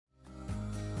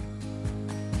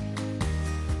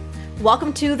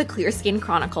Welcome to the Clear Skin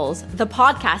Chronicles, the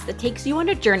podcast that takes you on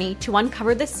a journey to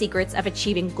uncover the secrets of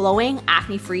achieving glowing,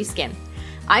 acne-free skin.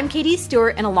 I'm Katie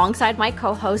Stewart, and alongside my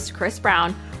co-host, Chris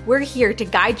Brown, we're here to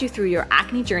guide you through your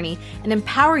acne journey and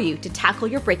empower you to tackle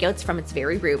your breakouts from its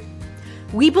very root.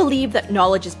 We believe that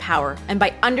knowledge is power, and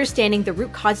by understanding the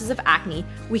root causes of acne,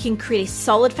 we can create a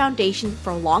solid foundation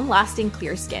for long-lasting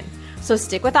clear skin. So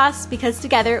stick with us, because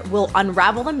together we'll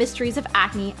unravel the mysteries of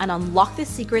acne and unlock the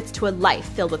secrets to a life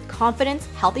filled with confidence,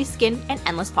 healthy skin, and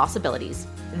endless possibilities.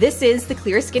 This is the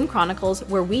Clear Skin Chronicles,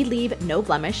 where we leave no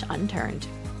blemish unturned.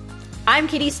 I'm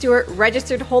Katie Stewart,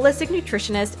 registered holistic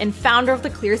nutritionist and founder of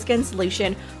the Clear Skin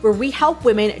Solution, where we help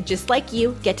women just like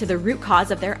you get to the root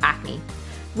cause of their acne.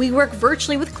 We work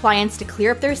virtually with clients to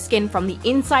clear up their skin from the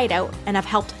inside out and have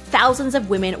helped thousands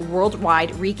of women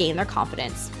worldwide regain their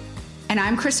confidence. And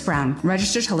I'm Chris Brown,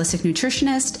 registered holistic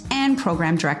nutritionist and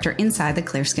program director inside the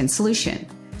Clear Skin Solution.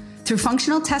 Through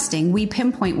functional testing, we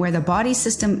pinpoint where the body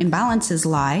system imbalances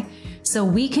lie so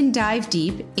we can dive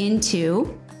deep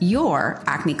into your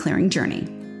acne clearing journey.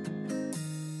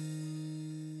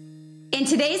 In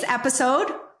today's episode,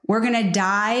 we're going to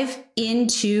dive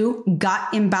into gut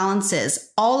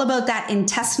imbalances, all about that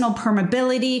intestinal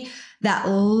permeability, that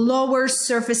lower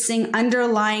surfacing,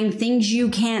 underlying things you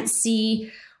can't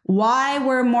see, why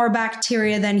we're more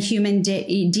bacteria than human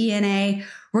DNA.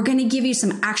 We're going to give you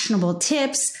some actionable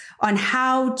tips on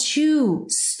how to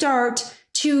start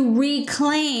to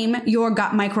reclaim your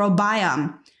gut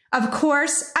microbiome. Of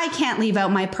course, I can't leave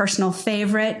out my personal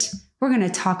favorite. We're going to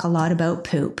talk a lot about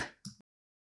poop.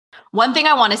 One thing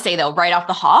I want to say though, right off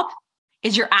the hop,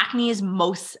 is your acne is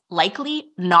most likely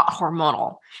not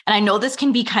hormonal. And I know this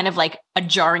can be kind of like a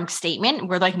jarring statement.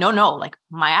 We're like, no, like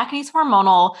my acne is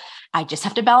hormonal. I just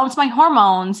have to balance my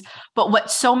hormones. But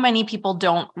what so many people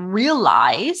don't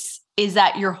realize is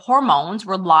that your hormones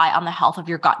rely on the health of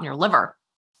your gut and your liver.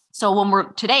 So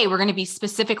today we're going to be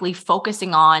specifically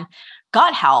focusing on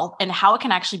gut health and how it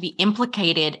can actually be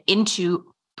implicated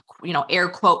into, air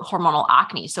quote, hormonal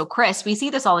acne. So Chris, we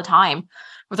see this all the time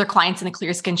with our clients in the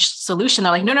Clear Skin Solution.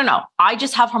 They're like, no, I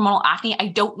just have hormonal acne. I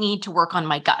don't need to work on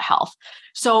my gut health.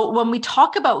 So when we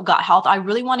talk about gut health, I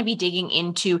really want to be digging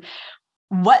into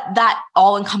what that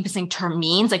all-encompassing term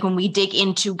means. Like when we dig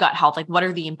into gut health, like what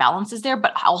are the imbalances there,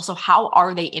 but also how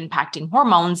are they impacting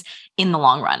hormones in the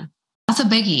long run? That's a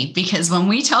biggie, because when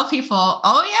we tell people,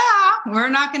 oh yeah, we're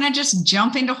not going to just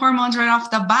jump into hormones right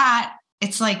off the bat,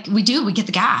 it's like we get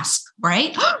the gasp,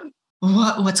 right?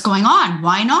 What's going on?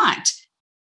 Why not?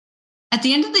 At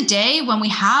the end of the day, when we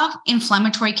have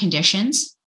inflammatory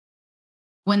conditions,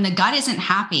 when the gut isn't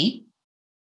happy,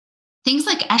 things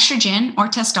like estrogen or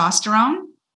testosterone,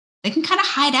 they can kind of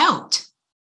hide out.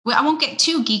 Well, I won't get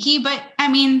too geeky, but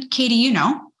I mean, Katie,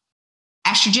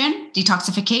 estrogen,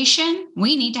 detoxification,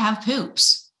 we need to have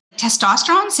poops.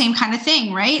 Testosterone, same kind of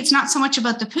thing, right? It's not so much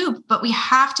about the poop, but we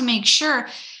have to make sure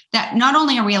that not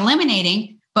only are we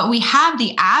eliminating, but we have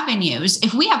the avenues.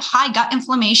 If we have high gut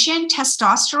inflammation,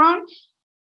 testosterone,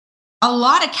 a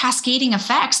lot of cascading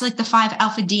effects like the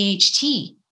 5-alpha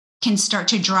DHT can start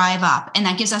to drive up. And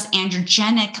that gives us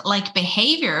androgenic-like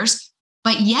behaviors,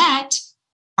 but yet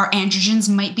our androgens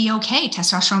might be okay.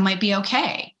 Testosterone might be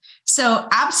okay. So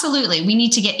absolutely, we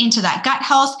need to get into that gut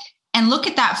health and look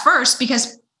at that first,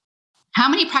 because how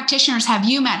many practitioners have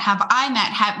you met? Have I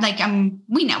met?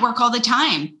 We network all the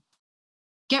time.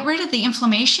 Get rid of the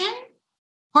inflammation.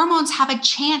 Hormones have a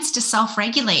chance to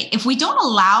self-regulate. If we don't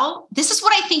allow, this is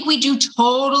what I think we do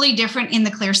totally different in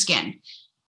the Clear Skin.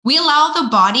 We allow the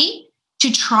body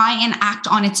to try and act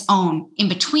on its own in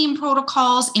between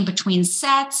protocols, in between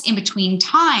sets, in between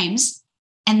times.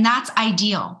 And that's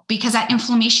ideal, because that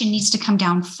inflammation needs to come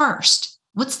down first.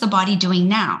 What's the body doing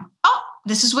now? Oh,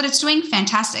 this is what it's doing.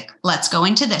 Fantastic. Let's go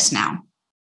into this now.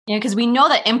 Yeah, because we know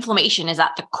that inflammation is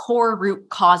at the core root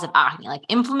cause of acne. Like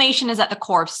inflammation is at the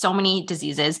core of so many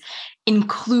diseases,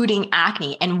 including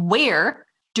acne. And where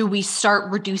do we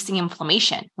start reducing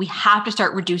inflammation? We have to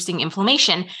start reducing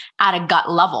inflammation at a gut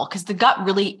level, because the gut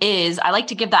really is, I like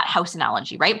to give that house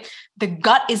analogy, right? The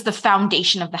gut is the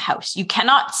foundation of the house. You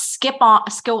cannot skip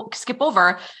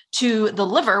over to the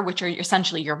liver, which are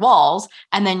essentially your walls,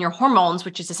 and then your hormones,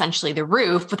 which is essentially the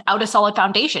roof, without a solid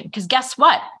foundation. Because guess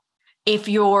what? If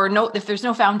there's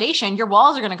no foundation, your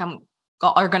walls are going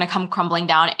to come crumbling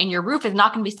down, and your roof is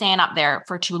not going to be staying up there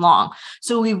for too long.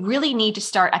 So we really need to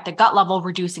start at the gut level,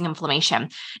 reducing inflammation.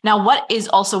 Now, what is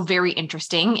also very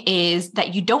interesting is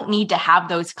that you don't need to have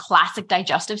those classic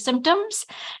digestive symptoms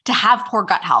to have poor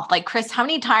gut health. Like Chris, how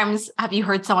many times have you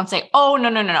heard someone say, oh,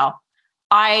 no.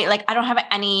 I don't have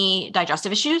any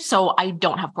digestive issues, so I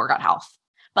don't have poor gut health.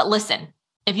 But listen,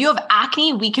 If you have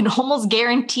acne, we can almost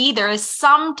guarantee there is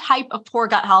some type of poor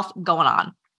gut health going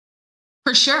on.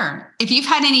 For sure. If you've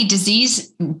had any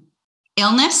disease,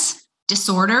 illness,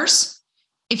 disorders,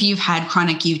 if you've had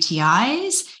chronic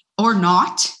UTIs or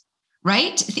not,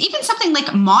 right? Even something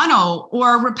like mono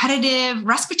or repetitive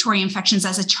respiratory infections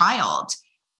as a child,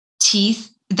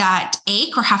 teeth that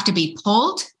ache or have to be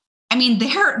pulled. I mean,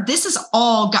 this is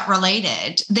all gut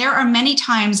related. There are many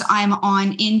times I'm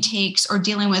on intakes or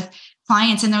dealing with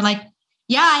clients and they're like,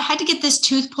 yeah, I had to get this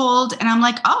tooth pulled. And I'm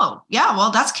like, oh, yeah,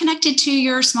 well, that's connected to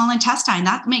your small intestine.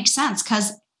 That makes sense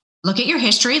because look at your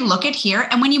history, look at here.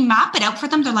 And when you map it out for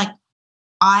them, they're like,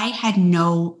 I had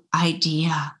no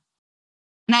idea.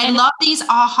 And I love these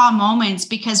aha moments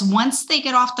because once they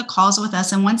get off the calls with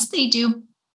us and once they do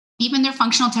even their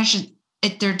functional tests,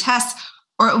 their tests,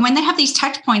 or when they have these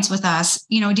touch points with us,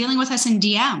 dealing with us in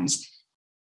DMs,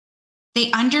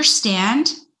 they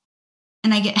understand.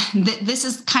 And I get, this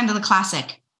is kind of the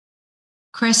classic.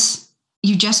 Chris,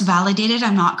 you just validated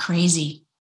I'm not crazy.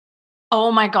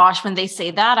 Oh my gosh. When they say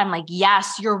that, I'm like,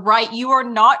 yes, you're right. You are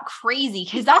not crazy.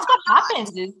 Because that's what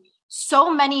happens is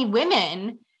so many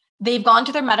women, they've gone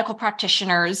to their medical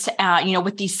practitioners,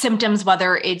 with these symptoms,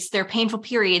 whether it's their painful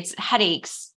periods,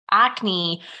 headaches,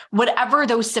 acne, whatever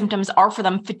those symptoms are for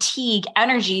them, fatigue,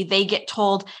 energy, they get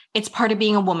told it's part of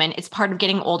being a woman. It's part of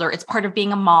getting older. It's part of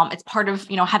being a mom. It's part of,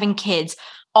 having kids,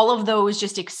 all of those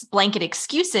just blanket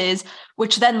excuses,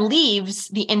 which then leaves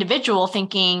the individual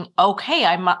thinking, okay,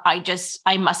 I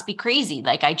must be crazy.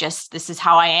 Like this is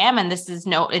how I am. And it's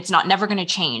never going to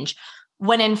change.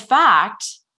 When in fact,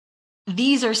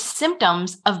 these are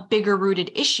symptoms of bigger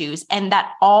rooted issues and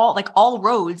that all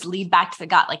roads lead back to the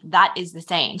gut. Like that is the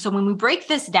saying. So when we break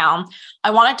this down,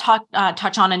 I want to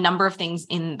touch on a number of things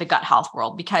in the gut health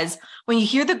world, because when you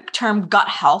hear the term gut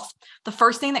health, the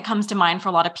first thing that comes to mind for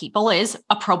a lot of people is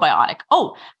a probiotic.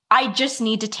 Oh, I just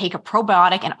need to take a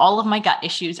probiotic and all of my gut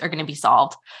issues are going to be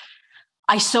solved.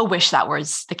 I so wish that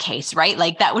was the case, right?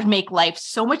 Like that would make life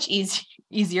so much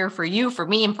easier for you, for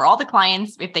me, and for all the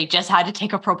clients if they just had to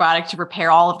take a probiotic to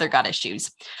repair all of their gut issues.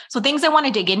 So things I want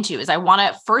to dig into is I want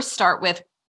to first start with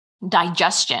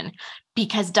digestion,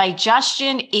 because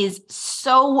digestion is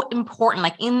so important.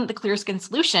 Like in the Clear Skin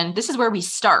Solution, this is where we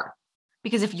start.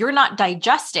 Because if you're not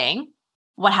digesting,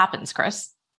 what happens,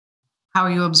 Chris? How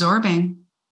are you absorbing?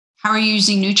 How are you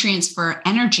using nutrients for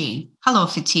energy? Hello,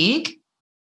 fatigue.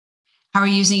 How are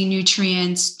you using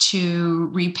nutrients to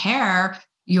repair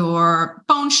your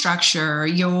bone structure,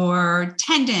 your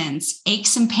tendons,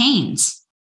 aches and pains,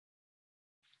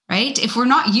 right? If we're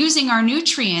not using our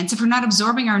nutrients, if we're not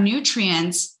absorbing our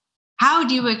nutrients, how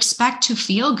do you expect to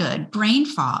feel good? Brain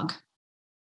fog.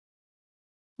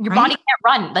 Your body can't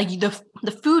run. Like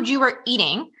the food you are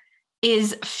eating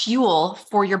is fuel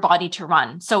for your body to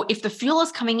run. So if the fuel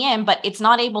is coming in, but it's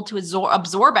not able to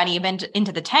absorb any of it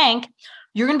into the tank,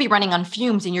 you're going to be running on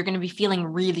fumes and you're going to be feeling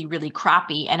really, really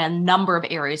crappy in a number of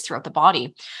areas throughout the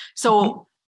body. So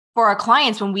for our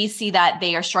clients, when we see that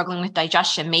they are struggling with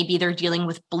digestion, maybe they're dealing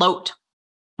with bloat,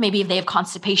 maybe if they have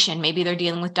constipation, maybe they're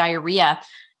dealing with diarrhea,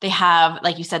 they have,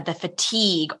 like you said, the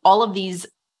fatigue, all of these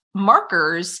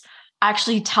markers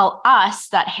actually tell us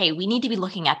that, hey, we need to be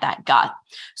looking at that gut.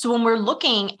 So when we're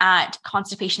looking at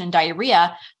constipation and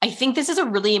diarrhea, I think this is a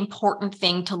really important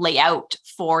thing to lay out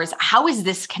for is how is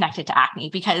this connected to acne?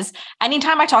 Because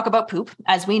anytime I talk about poop,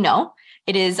 as we know,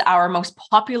 it is our most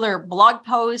popular blog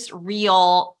post,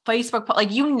 reel, Facebook,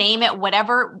 like you name it,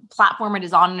 whatever platform it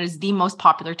is on, it is the most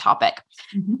popular topic.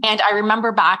 Mm-hmm. And I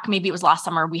remember back, maybe it was last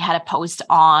summer, we had a post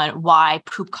on why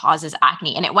poop causes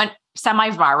acne and it went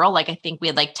semi-viral. Like I think we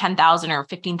had like 10,000 or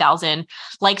 15,000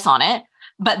 likes on it.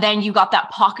 But then you got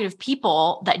that pocket of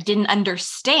people that didn't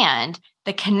understand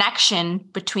the connection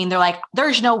between, they're like,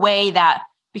 there's no way that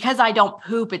because I don't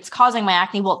poop, it's causing my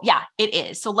acne. Well, yeah, it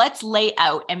is. So let's lay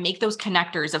out and make those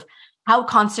connectors of how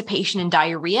constipation and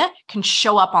diarrhea can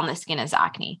show up on the skin as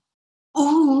acne.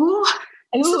 Ooh,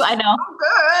 I know.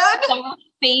 So good. My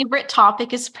favorite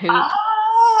topic is poop.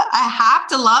 I have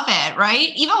to love it, right?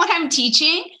 Even when I'm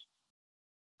teaching,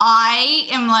 I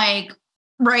am like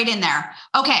right in there.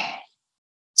 Okay.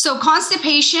 So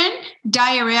constipation,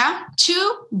 diarrhea,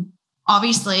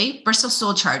 obviously, Bristol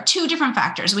stool chart, two different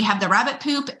factors. We have the rabbit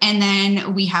poop and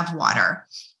then we have water.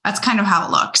 That's kind of how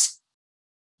it looks.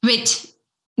 But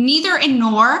neither and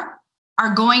nor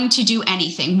are going to do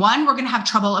anything. One, we're going to have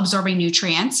trouble absorbing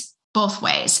nutrients both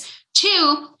ways.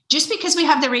 Two, just because we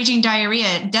have the raging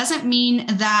diarrhea doesn't mean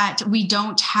that we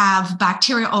don't have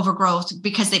bacterial overgrowth,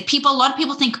 because a lot of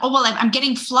people think, oh, well, I'm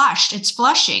getting flushed. It's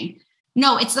flushing.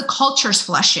 No, it's the culture's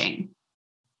flushing,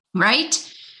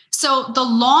 right? So the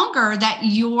longer that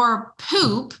your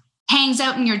poop hangs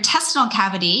out in your intestinal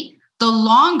cavity, the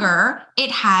longer it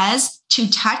has to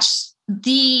touch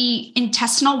the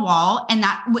intestinal wall. And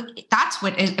that's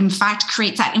what, in fact,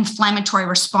 creates that inflammatory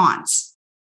response.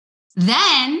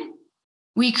 Then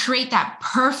we create that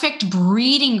perfect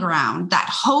breeding ground, that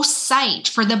host site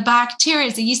for the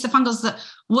bacteria, the yeast, the fungals,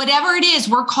 whatever it is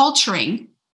we're culturing.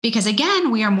 Because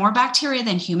again, we are more bacteria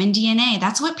than human DNA.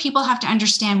 That's what people have to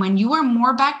understand. When you are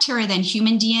more bacteria than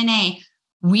human DNA,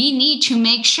 we need to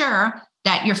make sure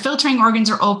that your filtering organs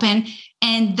are open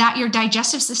and that your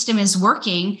digestive system is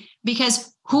working,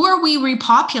 because who are we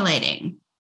repopulating?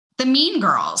 The mean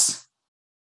girls.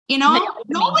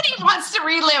 Nobody wants to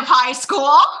relive high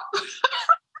school.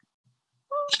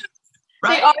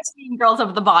 Right? They are the mean girls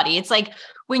of the body. It's like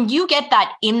when you get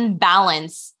that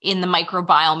imbalance in the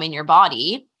microbiome in your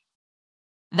body,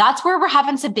 that's where we're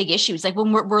having some big issues. Like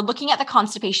when we're looking at the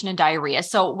constipation and diarrhea.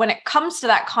 So when it comes to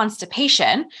that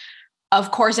constipation,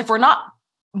 of course, if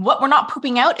what we're not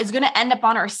pooping out is going to end up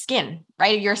on our skin,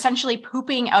 right? You're essentially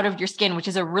pooping out of your skin, which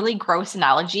is a really gross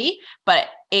analogy, but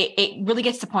it really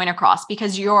gets the point across,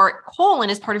 because your colon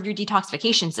is part of your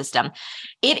detoxification system.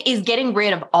 It is getting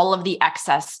rid of all of the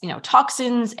excess,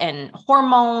 toxins and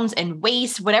hormones and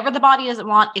waste, whatever the body doesn't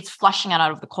want, it's flushing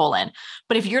out of the colon.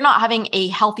 But if you're not having a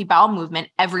healthy bowel movement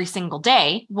every single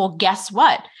day, well, guess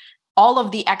what? All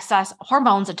of the excess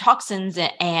hormones and toxins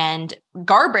and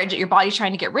garbage that your body's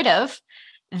trying to get rid of,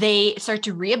 they start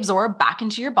to reabsorb back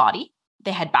into your body.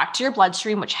 They head back to your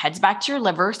bloodstream, which heads back to your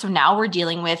liver. So now we're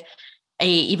dealing with a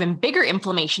even bigger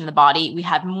inflammation in the body. We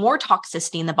have more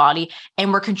toxicity in the body,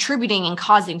 and we're contributing and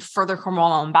causing further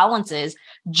hormonal imbalances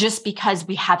just because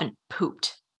we haven't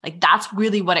pooped. Like that's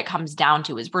really what it comes down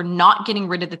to, is we're not getting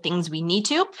rid of the things we need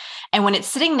to. And when it's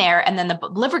sitting there and then the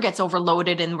liver gets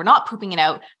overloaded and we're not pooping it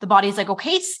out, the body's like,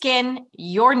 okay, skin,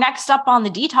 you're next up on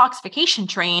the detoxification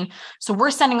train. So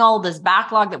we're sending all of this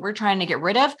backlog that we're trying to get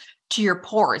rid of to your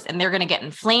pores, and they're going to get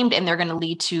inflamed and they're going to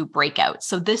lead to breakouts.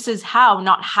 So this is how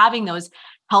not having those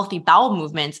healthy bowel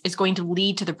movements is going to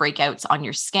lead to the breakouts on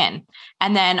your skin.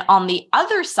 And then on the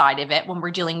other side of it, when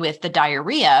we're dealing with the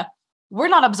diarrhea, we're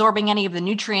not absorbing any of the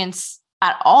nutrients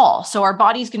at all. So our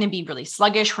body's going to be really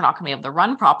sluggish. We're not going to be able to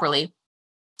run properly.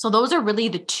 So those are really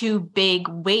the two big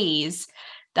ways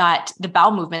that the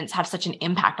bowel movements have such an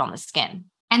impact on the skin.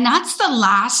 And that's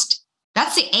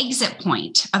the exit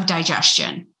point of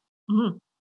digestion. Mm-hmm.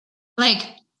 Like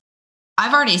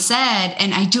I've already said,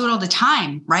 and I do it all the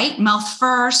time, right? Mouth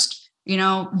first,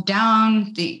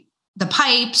 down the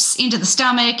pipes, into the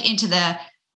stomach, into the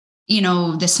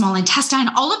small intestine,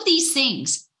 all of these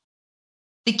things.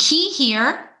 The key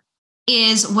here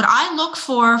is what I look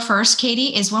for first,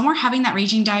 Katie, is when we're having that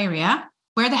raging diarrhea,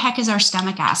 where the heck is our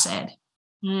stomach acid?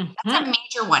 Mm-hmm. That's a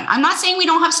major one. I'm not saying we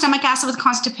don't have stomach acid with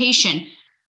constipation,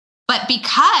 but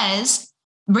because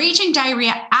raging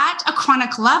diarrhea at a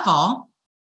chronic level,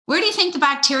 where do you think the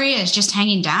bacteria is? Just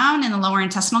hanging down in the lower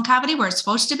intestinal cavity where it's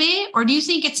supposed to be? Or do you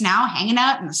think it's now hanging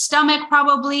out in the stomach?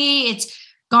 Probably it's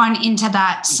gone into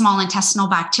that small intestinal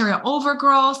bacterial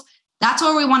overgrowth. That's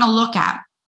where we want to look at.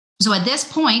 So at this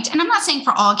point, and I'm not saying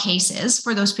for all cases,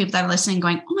 for those people that are listening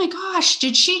going, oh my gosh,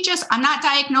 I'm not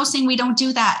diagnosing, we don't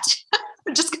do that.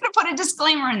 I'm just going to put a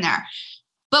disclaimer in there.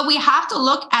 But we have to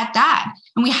look at that.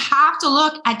 And we have to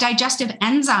look at digestive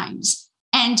enzymes.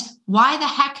 And why the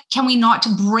heck can we not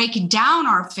break down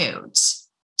our foods?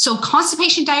 So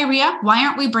constipation, diarrhea, why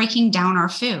aren't we breaking down our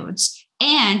foods?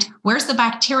 And where's the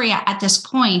bacteria at this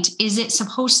point? Is it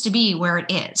supposed to be where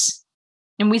it is?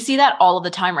 And we see that all of the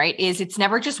time, right? It's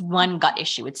never just one gut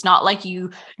issue. It's not like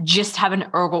you just have an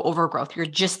ergo overgrowth. You're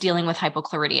just dealing with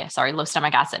low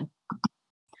stomach acid.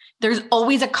 There's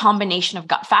always a combination of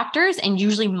gut factors and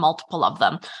usually multiple of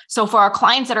them. So for our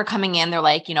clients that are coming in, they're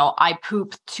like, I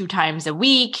poop 2 times a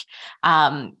week.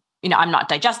 I'm not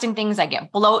digesting things. I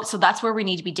get bloat. So that's where we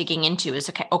need to be digging into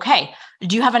is, okay,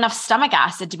 do you have enough stomach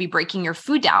acid to be breaking your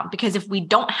food down? Because if we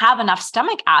don't have enough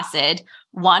stomach acid,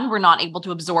 1, we're not able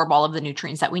to absorb all of the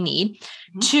nutrients that we need.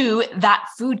 Mm-hmm. 2, that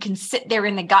food can sit there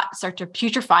in the gut, start to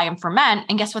putrefy and ferment.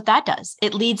 And guess what that does?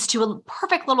 It leads to a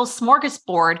perfect little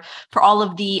smorgasbord for all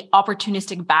of the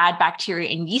opportunistic bad bacteria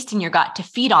and yeast in your gut to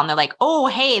feed on. They're like, oh,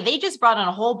 hey, they just brought in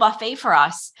a whole buffet for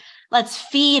us. Let's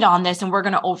feed on this and we're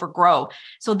going to overgrow.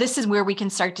 So this is where we can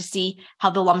start to see how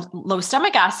the low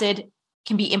stomach acid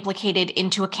can be implicated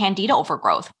into a candida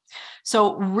overgrowth.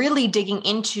 So really digging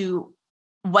into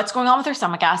what's going on with our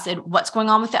stomach acid, what's going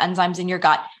on with the enzymes in your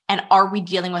gut, and are we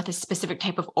dealing with a specific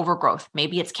type of overgrowth?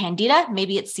 Maybe it's candida,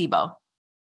 maybe it's SIBO.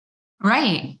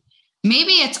 Right.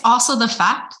 Maybe it's also the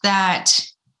fact that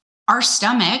our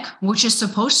stomach, which is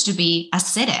supposed to be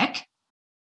acidic,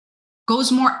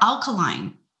 goes more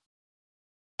alkaline.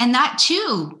 And that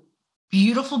too,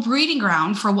 beautiful breeding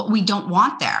ground for what we don't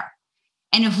want there.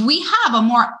 And if we have a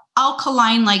more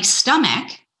alkaline-like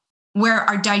stomach where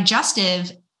our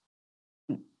digestive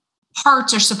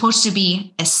parts are supposed to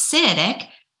be acidic,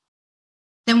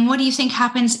 then what do you think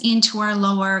happens into our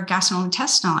lower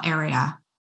gastrointestinal area,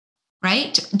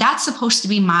 right? That's supposed to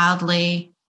be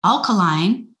mildly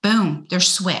alkaline. Boom, they're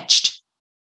switched.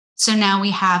 So now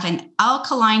we have an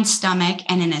alkaline stomach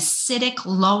and an acidic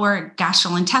lower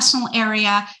gastrointestinal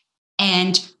area,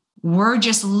 and we're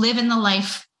just living the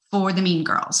life for the mean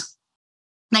girls.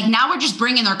 Like now we're just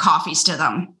bringing their coffees to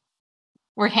them.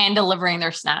 We're hand delivering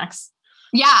their snacks.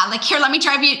 Yeah, like here, let me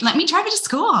drive you to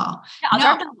school. Yeah, I'll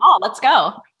drive to the mall. Let's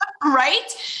go. Right?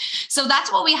 So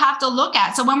that's what we have to look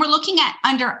at. So when we're looking at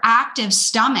underactive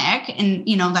stomach, and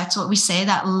that's what we say,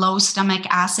 that low stomach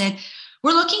acid,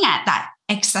 we're looking at that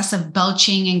excessive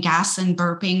belching and gas and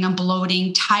burping and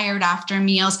bloating, tired after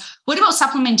meals. What about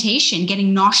supplementation?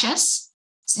 Getting nauseous?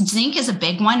 Zinc is a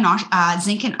big one.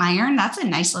 Zinc and iron, that's a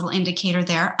nice little indicator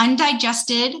there.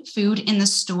 Undigested food in the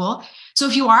stool. So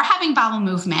if you are having bowel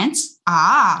movements,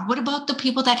 what about the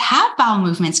people that have bowel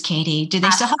movements, Katie? Do they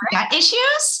still have gut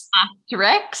issues?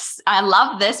 Asterix. I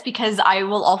love this because I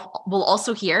will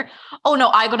also hear, oh no,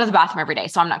 I go to the bathroom every day,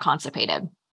 so I'm not constipated.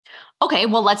 Okay,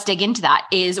 well, let's dig into that.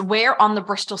 Is where on the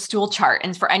Bristol stool chart?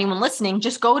 And for anyone listening,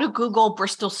 just go to Google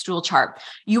Bristol stool chart.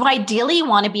 You ideally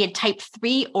want to be a type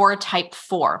 3 or a type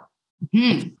 4.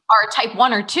 If you are a type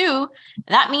 1 or 2,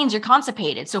 that means you're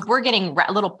constipated. So if we're getting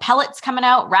little pellets coming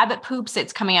out, rabbit poops,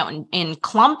 it's coming out in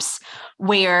clumps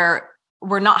where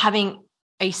we're not having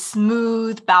a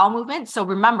smooth bowel movement. So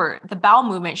remember, the bowel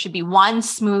movement should be one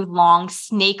smooth, long,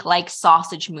 snake-like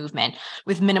sausage movement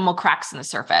with minimal cracks in the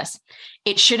surface.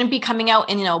 It shouldn't be coming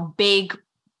out in, big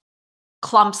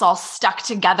clumps all stuck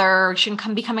together. It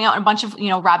shouldn't be coming out in a bunch of,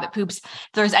 rabbit poops. If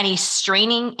there's any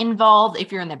straining involved,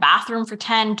 if you're in the bathroom for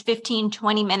 10, 15,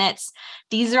 20 minutes,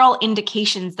 these are all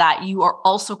indications that you are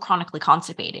also chronically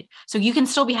constipated. So you can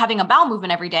still be having a bowel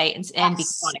movement every day and be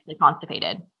chronically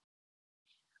constipated.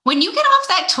 When you get off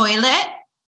that toilet,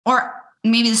 or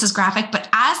maybe this is graphic, but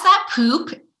as that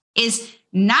poop is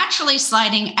naturally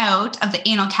sliding out of the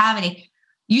anal cavity,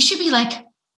 you should be like,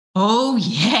 oh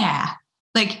yeah.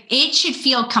 Like it should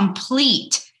feel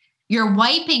complete. You're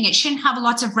wiping. It shouldn't have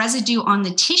lots of residue on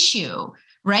the tissue,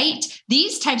 right?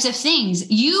 These types of things.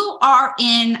 You are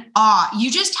in awe. You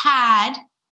just had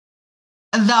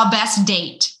the best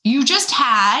date. You just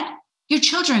had your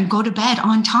children go to bed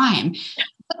on time.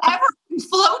 Whatever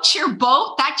floats your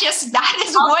boat, that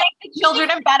is what the children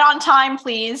in bed on time,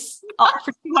 please.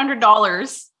 For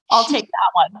 $200. I'll take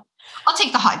that one. I'll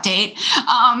take the hot date.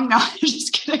 No,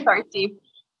 just kidding.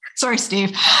 Sorry,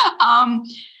 Steve.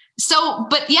 So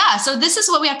this is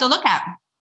what we have to look at.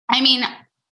 I mean,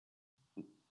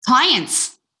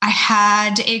 clients, I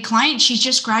had a client, she's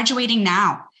just graduating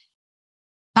now.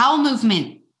 Bowel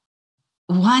movement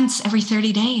once every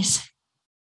 30 days.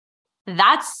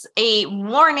 That's a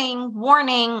warning,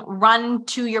 run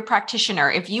to your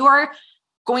practitioner. If you are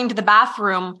going to the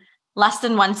bathroom less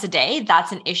than once a day,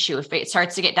 that's an issue. If it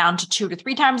starts to get down to 2 to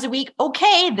 3 times a week,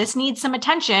 okay, this needs some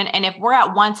attention. And if we're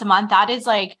at once a month, that is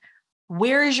like,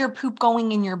 where is your poop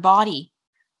going in your body?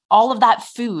 All of that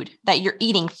food that you're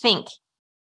eating,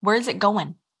 where is it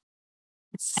going?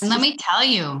 And let me tell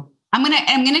you, I'm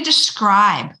gonna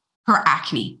describe her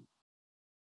acne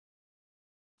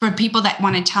for people that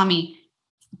want to tell me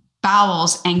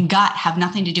bowels and gut have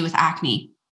nothing to do with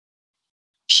acne.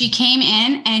 She came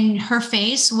in and her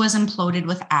face was imploded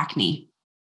with acne.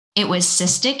 It was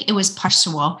cystic. It was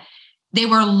pustule. They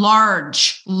were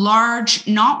large,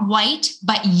 not white,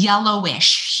 but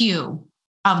yellowish hue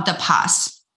of the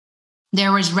pus.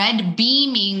 There was red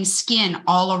beaming skin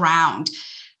all around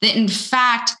that in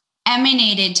fact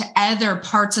emanated to other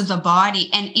parts of the body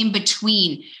and in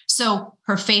between. So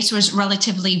her face was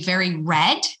relatively very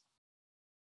red.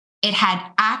 It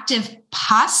had active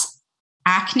pus,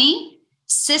 acne,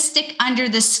 cystic under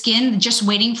the skin, just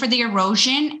waiting for the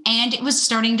erosion, and it was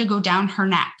starting to go down her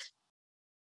neck.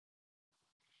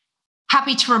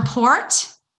 Happy to report,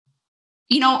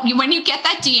 when you get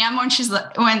that DM when she's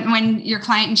when your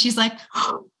client and she's like,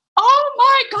 oh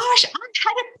my gosh, I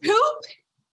had a poop,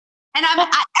 and I'm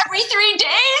every 3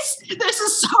 days. This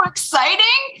is so exciting.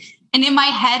 And in my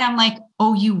head, I'm like,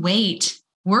 oh, you wait,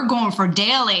 we're going for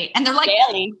daily, and they're like,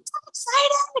 daily. I'm so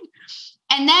excited.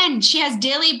 And then she has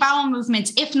daily bowel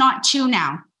movements, if not 2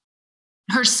 now.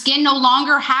 Her skin no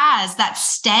longer has that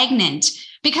stagnant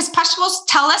because pustules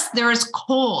tell us there is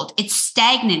cold. It's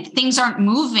stagnant. Things aren't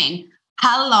moving.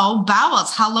 Hello,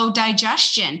 bowels. Hello,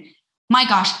 digestion. My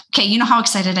gosh. Okay. You know how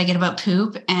excited I get about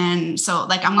poop. And so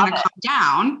like, I'm going to calm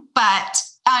down, but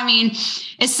I mean,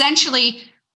 essentially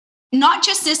not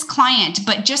just this client,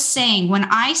 but just saying when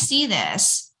I see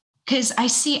this, because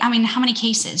I mean, how many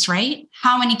cases, right?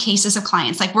 How many cases of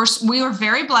clients? Like we were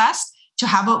very blessed to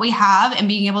have what we have and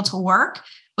being able to work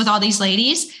with all these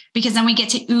ladies, because then we get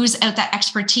to ooze out that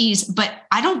expertise, but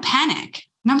I don't panic.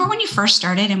 Remember when you first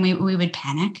started and we would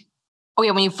panic? Oh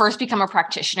yeah. When you first become a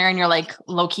practitioner and you're like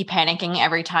low-key panicking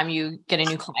every time you get a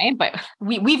new client, but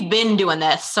we've been doing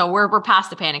this. So we're past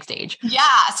the panic stage.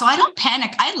 Yeah. So I don't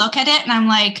panic. I look at it and I'm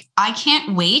like, I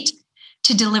can't wait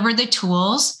to deliver the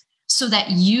tools so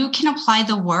that you can apply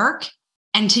the work,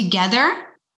 and together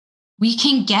we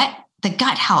can get the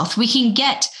gut health. We can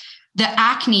get the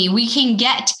acne. We can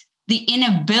get the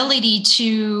inability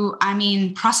to,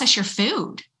 process your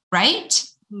food, right?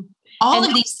 All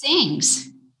of these things.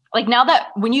 Like now that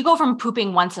when you go from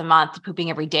pooping once a month to pooping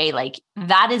every day, like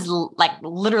that is like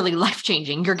literally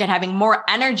life-changing. You're having more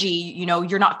energy,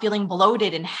 you're not feeling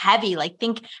bloated and heavy. Like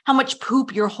think how much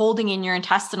poop you're holding in your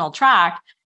intestinal tract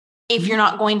if you're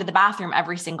not going to the bathroom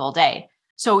every single day.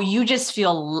 So you just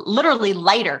feel literally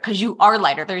lighter because you are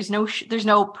lighter. There's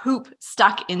no poop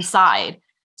stuck inside.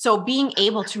 So being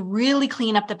able to really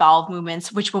clean up the bowel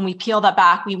movements, which when we peel that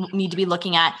back, we need to be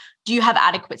looking at, do you have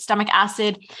adequate stomach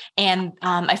acid? And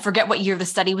I forget what year the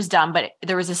study was done, but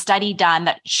there was a study done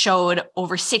that showed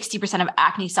over 60% of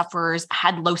acne sufferers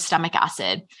had low stomach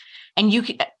acid. And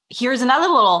here's another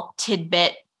little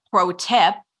tidbit, pro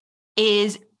tip,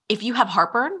 is if you have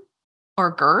heartburn or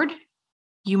GERD,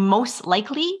 you most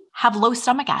likely have low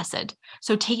stomach acid.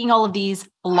 So taking all of these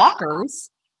blockers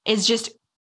is just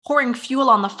pouring fuel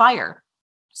on the fire.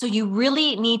 So you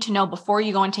really need to know before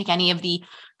you go and take any of the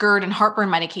GERD and heartburn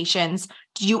medications,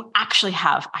 do you actually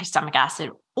have high stomach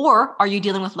acid, or are you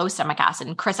dealing with low stomach acid?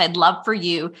 And Chris, I'd love for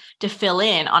you to fill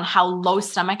in on how low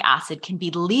stomach acid can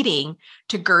be leading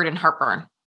to GERD and heartburn.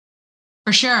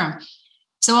 For sure.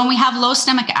 So when we have low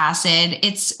stomach acid,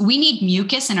 we need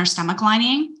mucus in our stomach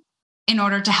lining in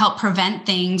order to help prevent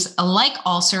things like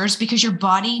ulcers, because your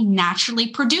body naturally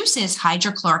produces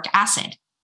hydrochloric acid.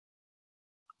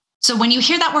 So when you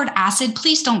hear that word acid,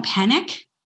 please don't panic.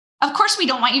 Of course, we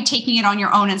don't want you taking it on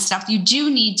your own and stuff. You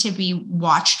do need to be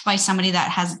watched by somebody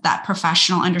that has that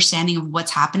professional understanding of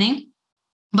what's happening.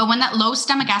 But when that low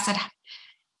stomach acid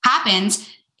happens,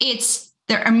 it's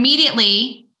there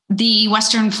immediately. The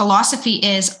Western philosophy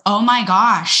is, oh my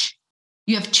gosh,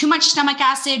 you have too much stomach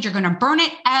acid. You're going to burn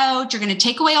it out. You're going to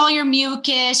take away all your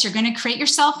mucus. You're going to create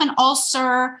yourself an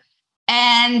ulcer.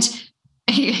 And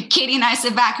Katie and I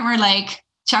sit back and we're like,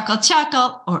 chuckle,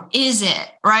 chuckle, or is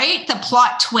it, right? The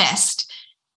plot twist.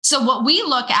 So what we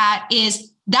look at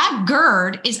is that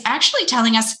GERD is actually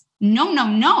telling us, no, no,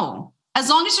 no. As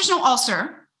long as there's no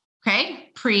ulcer,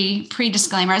 okay,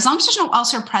 pre-disclaimer, as long as there's no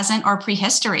ulcer present or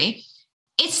prehistory,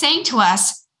 it's saying to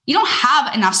us, you don't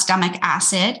have enough stomach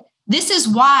acid. This is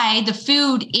why the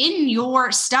food in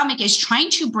your stomach is trying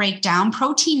to break down.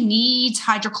 Protein needs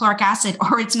hydrochloric acid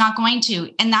or it's not going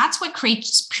to. And that's what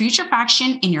creates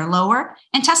putrefaction in your lower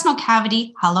intestinal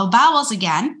cavity, hollow bowels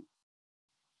again.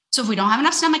 So if we don't have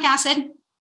enough stomach acid,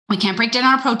 we can't break down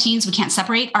our proteins. We can't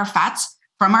separate our fats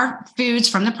from our foods,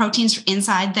 from the proteins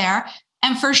inside there.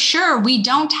 And for sure, we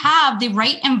don't have the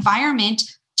right environment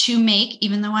to make,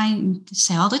 even though I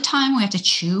say all the time, we have to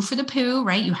chew for the poo,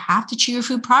 right? You have to chew your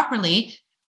food properly.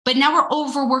 But now we're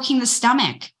overworking the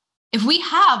stomach. If we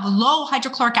have low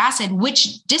hydrochloric acid,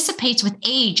 which dissipates with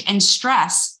age and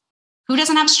stress, who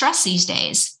doesn't have stress these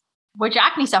days? Which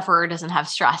acne sufferer doesn't have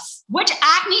stress? Which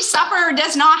acne sufferer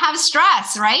does not have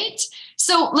stress, right?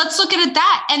 So let's look at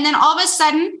that. And then all of a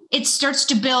sudden it starts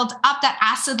to build up that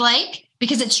acid lake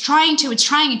because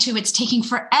it's taking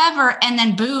forever. And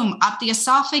then boom, up the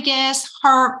esophagus,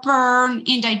 heartburn,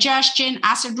 indigestion,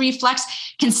 acid reflux,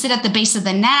 can sit at the base of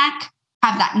the neck,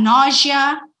 have that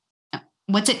nausea.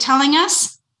 What's it telling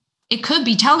us? It could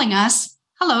be telling us,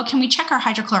 hello, can we check our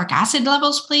hydrochloric acid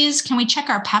levels, please? Can we check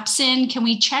our pepsin? Can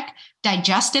we check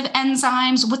digestive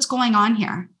enzymes? What's going on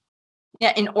here?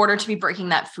 Yeah, in order to be breaking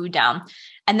that food down.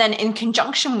 And then in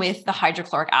conjunction with the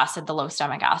hydrochloric acid, the low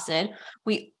stomach acid,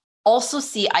 we also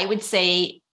see, I would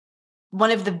say, one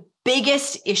of the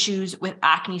biggest issues with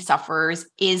acne sufferers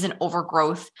is an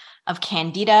overgrowth of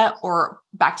candida or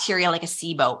bacteria like a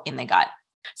SIBO in the gut.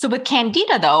 So with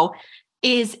candida, though,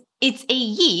 it's a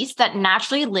yeast that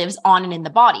naturally lives on and in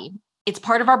the body. It's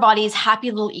part of our body's happy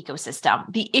little ecosystem.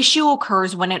 The issue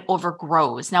occurs when it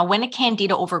overgrows. Now, when a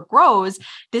candida overgrows,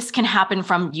 this can happen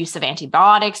from use of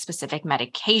antibiotics, specific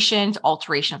medications,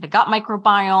 alteration of the gut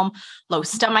microbiome, low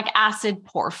stomach acid,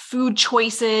 poor food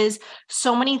choices.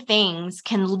 So many things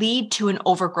can lead to an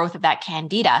overgrowth of that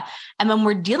candida. And when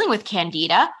we're dealing with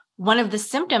candida, one of the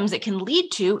symptoms it can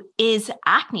lead to is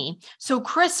acne. So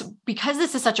Chris, because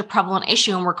this is such a prevalent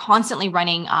issue and we're constantly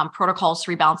running protocols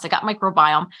to rebalance the gut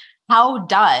microbiome, how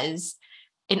does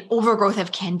an overgrowth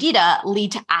of candida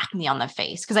lead to acne on the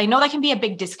face? Because I know that can be a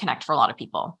big disconnect for a lot of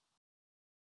people.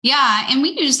 Yeah. And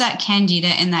we use that candida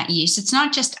and that yeast. It's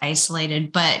not just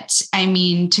isolated, but I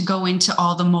mean, to go into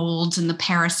all the molds and the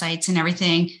parasites and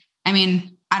everything. I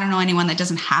mean, I don't know anyone that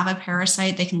doesn't have a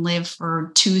parasite. They can live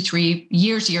for 2-3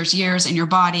 years in your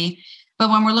body. But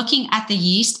when we're looking at the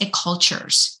yeast, it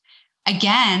cultures.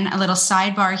 Again, a little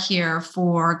sidebar here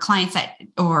for clients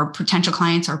or potential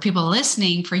clients or people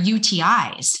listening for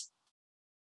UTIs.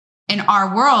 In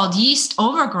our world, yeast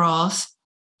overgrowth,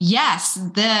 yes,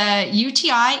 the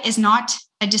UTI is not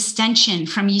a distension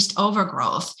from yeast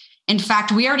overgrowth. In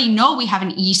fact, we already know we have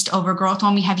an yeast overgrowth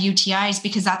when we have UTIs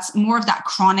because that's more of that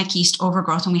chronic yeast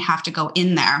overgrowth and we have to go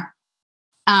in there.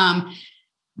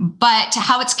 But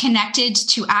how it's connected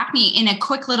to acne in a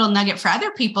quick little nugget for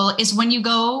other people is when you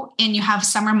go and you have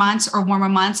summer months or warmer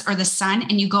months or the sun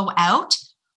and you go out,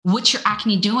 what's your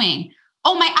acne doing?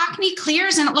 Oh, my acne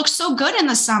clears and it looks so good in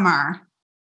the summer.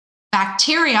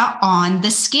 Bacteria on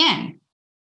the skin.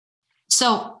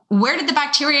 So where did the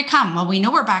bacteria come? Well, we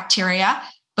know we're bacteria,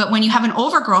 but when you have an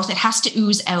overgrowth, it has to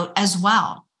ooze out as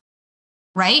well,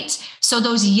 right? So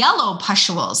those yellow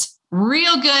pustules,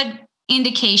 real good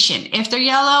indication. If they're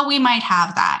yellow, we might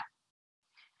have that.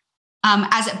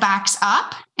 As it backs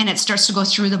up and it starts to go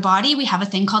through the body, we have a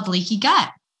thing called leaky gut,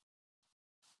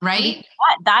 right?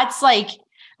 That's like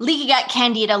leaky gut,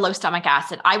 candida, low stomach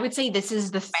acid. I would say this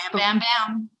is the bam.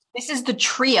 This is the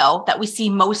trio that we see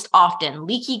most often: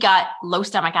 leaky gut, low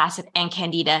stomach acid, and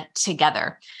candida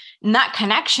together. And that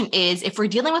connection is, if we're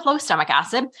dealing with low stomach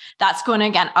acid, that's going to,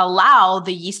 again, allow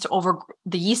the yeast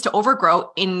to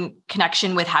overgrow in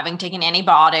connection with having taken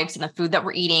antibiotics and the food that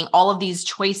we're eating. All of these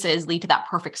choices lead to that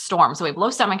perfect storm. So we have low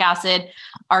stomach acid,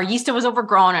 our yeast was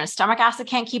overgrown, and stomach acid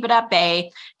can't keep it at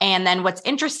bay. And then what's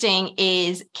interesting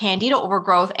is candida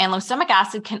overgrowth and low stomach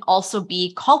acid can also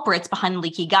be culprits behind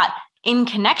leaky gut in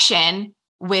connection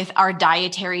with our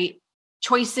dietary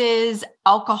choices,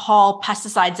 alcohol,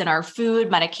 pesticides in our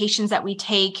food, medications that we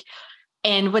take.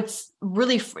 And what's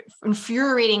really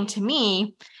infuriating to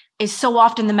me is so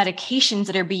often the medications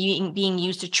that are being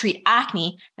used to treat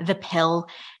acne, the pill,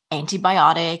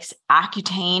 antibiotics,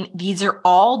 Accutane, these are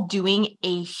all doing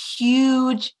a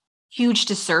huge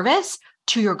disservice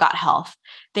to your gut health.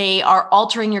 They are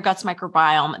altering your gut's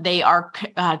microbiome. They are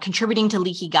contributing to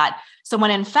leaky gut. So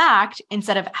when in fact,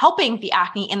 instead of helping the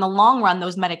acne in the long run,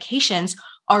 those medications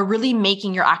are really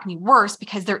making your acne worse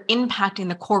because they're impacting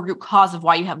the core root cause of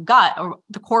why you have gut, or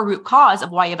the core root cause of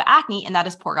why you have acne, and that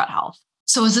is poor gut health.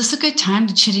 So is this a good time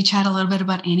to chitty chat a little bit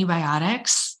about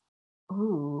antibiotics?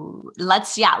 Ooh,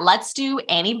 let's do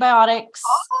antibiotics.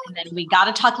 And then we got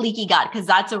to talk leaky gut because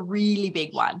that's a really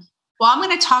big one. Well, I'm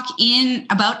going to talk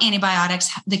about antibiotics,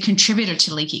 the contributor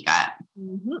to leaky gut.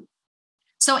 Mm-hmm.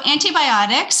 So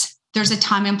antibiotics, there's a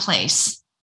time and place.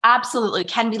 Absolutely.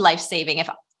 Can be life-saving. If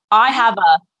I have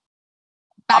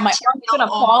my arm's going to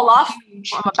fall off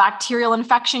from a bacterial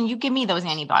infection, you give me those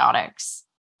antibiotics.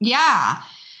 Yeah.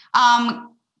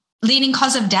 Leading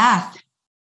cause of death,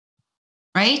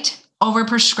 right?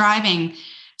 Overprescribing.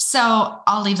 So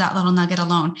I'll leave that little nugget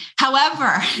alone.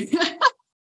 However,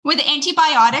 with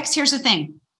antibiotics, here's the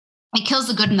thing. It kills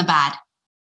the good and the bad.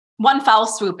 One foul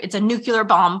swoop. It's a nuclear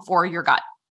bomb for your gut.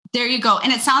 There you go.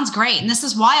 And it sounds great. And this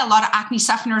is why a lot of acne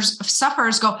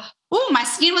sufferers go, oh, my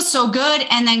skin was so good.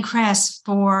 And then Chris,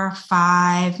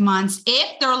 4-5 months,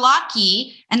 if they're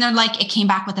lucky, and they're like, it came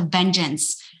back with a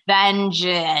vengeance. I'm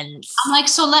like,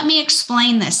 so let me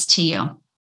explain this to you.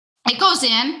 It goes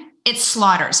in, it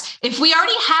slaughters. If we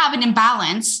already have an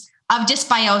imbalance of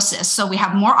dysbiosis, so we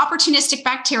have more opportunistic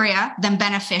bacteria than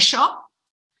beneficial,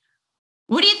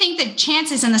 what do you think the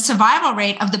chances and the survival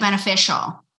rate of the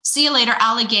beneficial? See you later,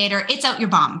 alligator. It's out your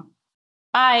bum.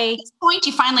 Bye. At this point,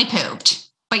 you finally pooped,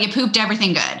 but you pooped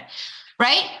everything good,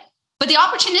 right? But the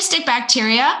opportunistic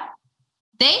bacteria,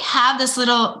 they have this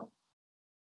little,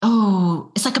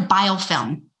 it's like a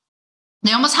biofilm.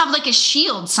 They almost have like a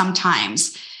shield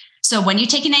sometimes. So when you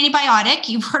take an antibiotic,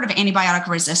 you've heard of antibiotic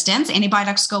resistance.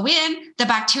 Antibiotics go in, the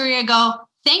bacteria go,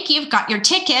 thank you, got your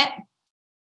ticket.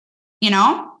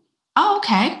 Oh,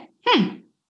 okay.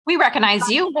 We recognize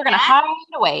you. We're going to hide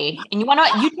away. And you want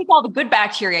to, you take all the good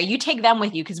bacteria, you take them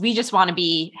with you because we just want to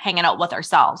be hanging out with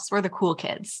ourselves. We're the cool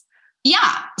kids.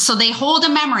 Yeah. So they hold a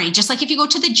memory, just like if you go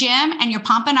to the gym and you're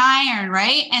pumping iron,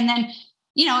 right? And then,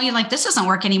 you're like, this doesn't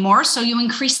work anymore. So you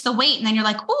increase the weight and then you're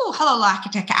like, oh, hello,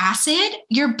 lactic acid.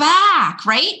 You're back,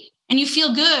 right? And you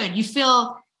feel good. You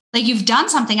feel like you've done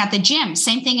something at the gym.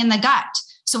 Same thing in the gut.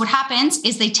 So what happens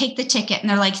is they take the ticket and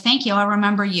they're like, thank you. I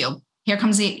remember you. Here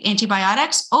comes the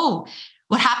antibiotics. Oh,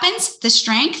 what happens? The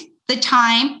strength, the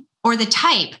time, or the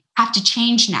type have to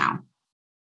change now.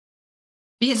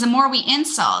 Because the more we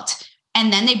insult,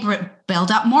 and then they build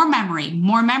up more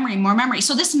memory.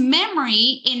 So this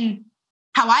memory, in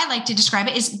how I like to describe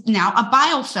it, is now a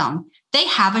biofilm. They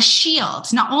have a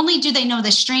shield. Not only do they know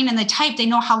the strain and the type, they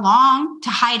know how long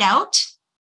to hide out.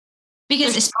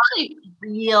 Because especially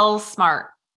real smart.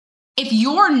 If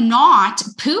you're not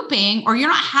pooping or you're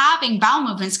not having bowel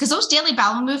movements, because those daily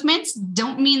bowel movements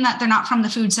don't mean that they're not from the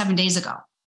food 7 days ago.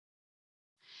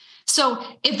 So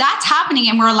if that's happening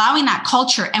and we're allowing that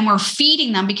culture and we're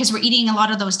feeding them because we're eating a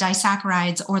lot of those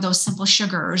disaccharides or those simple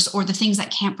sugars or the things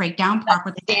that can't break down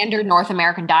properly. Standard North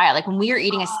American diet. Like when we are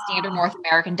eating a standard North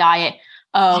American diet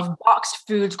of boxed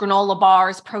foods, granola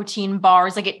bars, protein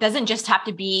bars, like it doesn't just have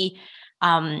to be,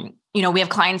 we have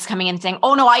clients coming in saying,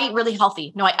 oh no, I eat really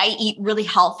healthy. No, I eat really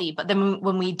healthy. But then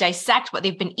when we dissect what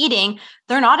they've been eating,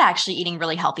 they're not actually eating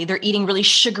really healthy. They're eating really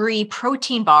sugary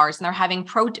protein bars and they're having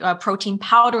protein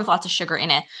powder with lots of sugar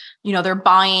in it. They're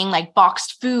buying like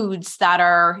boxed foods that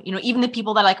are, even the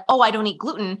people that are like, oh, I don't eat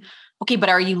gluten. Okay, but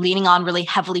are you leaning on really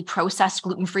heavily processed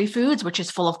gluten-free foods, which is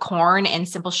full of corn and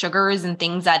simple sugars and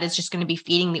things that is just going to be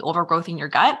feeding the overgrowth in your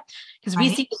gut? Because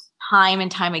we see time and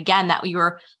time again that we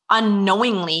were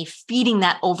unknowingly feeding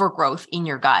that overgrowth in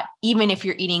your gut, even if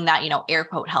you're eating that, air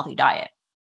quote, healthy diet.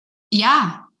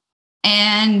 Yeah.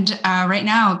 And right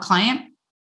now, a client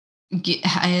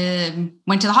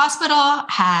went to the hospital,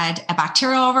 had a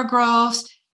bacterial overgrowth.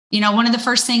 One of the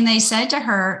first things they said to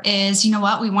her is, you know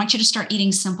what, we want you to start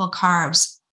eating simple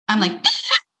carbs. I'm like,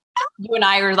 you and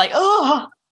I were like, oh,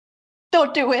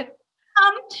 don't do it.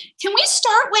 Can we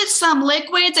start with some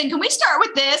liquids and can we start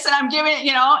with this? And I'm giving it,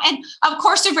 and of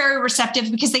course they're very receptive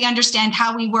because they understand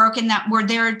how we work and that we're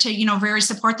there to, very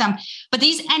support them. But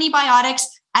these antibiotics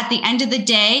at the end of the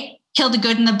day kill the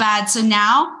good and the bad. So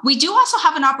now we do also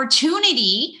have an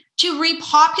opportunity to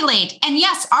repopulate. And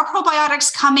yes, our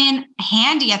probiotics come in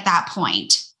handy at that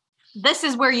point. This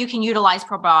is where you can utilize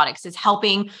probiotics, is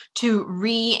helping to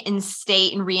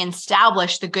reinstate and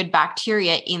reestablish the good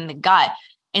bacteria in the gut,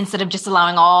 instead of just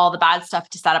allowing all the bad stuff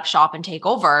to set up shop and take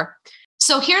over.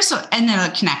 So here's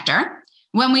another connector.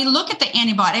 When we look at the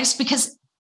antibiotics, because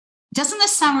doesn't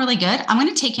this sound really good? I'm going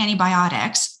to take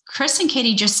antibiotics. Chris and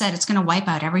Katie just said it's going to wipe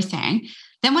out everything.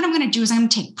 Then what I'm going to do is I'm going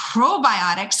to take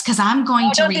probiotics because I'm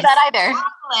going to do that either.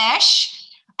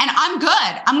 And I'm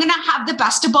good. I'm going to have the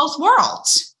best of both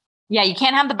worlds. Yeah, you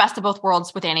can't have the best of both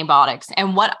worlds with antibiotics.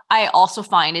 And what I also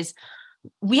find is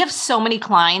we have so many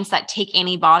clients that take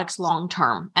antibiotics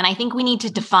long-term. And I think we need to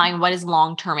define what is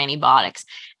long-term antibiotics.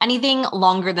 Anything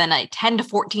longer than a 10 to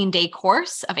 14 day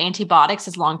course of antibiotics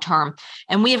is long-term.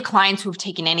 And we have clients who've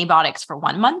taken antibiotics for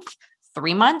 1 month,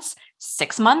 3 months,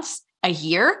 6 months, a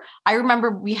year. I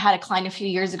remember we had a client a few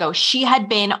years ago. She had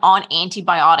been on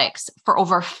antibiotics for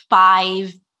over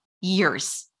 5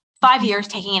 years, 5 years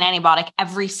taking an antibiotic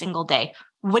every single day.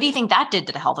 What do you think that did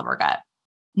to the health of her gut?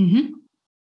 Mm-hmm.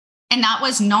 And that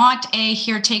was not a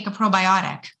here, take a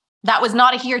probiotic. That was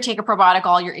not a here, take a probiotic,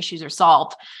 all your issues are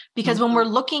solved. Because when we're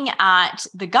looking at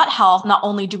the gut health, not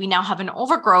only do we now have an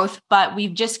overgrowth, but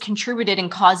we've just contributed and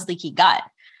caused leaky gut.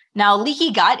 Now,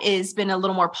 leaky gut has been a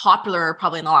little more popular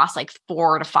probably in the last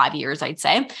 4 to 5 years, I'd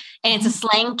say. And it's a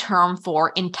slang term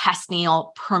for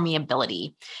intestinal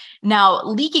permeability. Now,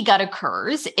 leaky gut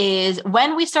occurs is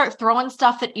when we start throwing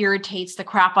stuff that irritates the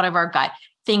crap out of our gut.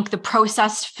 Think the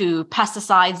processed food,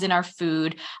 pesticides in our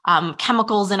food,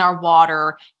 chemicals in our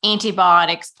water,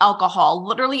 antibiotics, alcohol,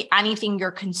 literally anything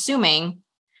you're consuming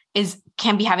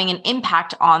can be having an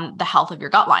impact on the health of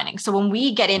your gut lining. So when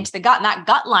we get into the gut and that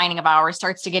gut lining of ours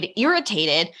starts to get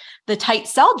irritated, the tight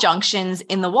cell junctions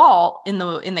in the wall, in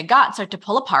the gut start to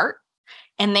pull apart,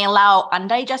 and they allow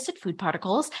undigested food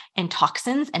particles and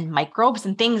toxins and microbes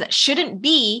and things that shouldn't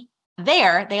be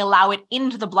there. They allow it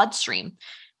into the bloodstream.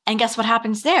 And guess what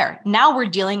happens there? Now we're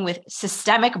dealing with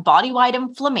systemic body-wide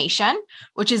inflammation,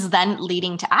 which is then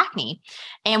leading to acne.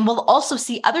 And we'll also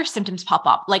see other symptoms pop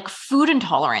up, like food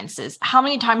intolerances. How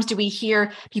many times do we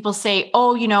hear people say,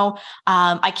 oh,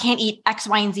 I can't eat X,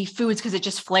 Y, and Z foods because it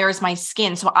just flares my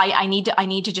skin. So I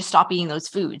need to just stop eating those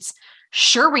foods.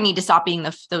 Sure, we need to stop eating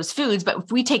those foods, but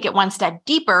if we take it one step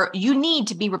deeper, you need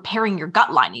to be repairing your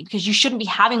gut lining because you shouldn't be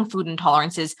having food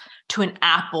intolerances to an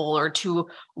apple or to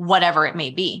whatever it may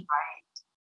be.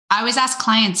 I always ask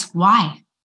clients, why?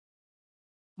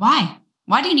 Why?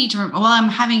 Why do you need to? Well, I'm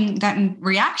having that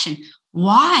reaction.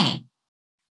 Why?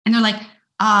 And they're like,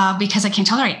 because I can't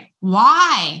tolerate.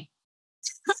 Why?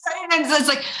 And it's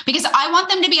like, because I want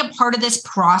them to be a part of this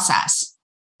process.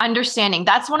 Understanding.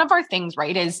 That's one of our things,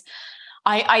 right? Is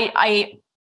I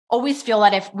always feel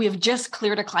that if we've just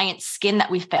cleared a client's skin that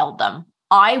we failed them.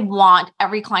 I want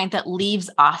every client that leaves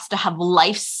us to have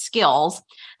life skills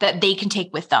that they can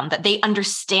take with them, that they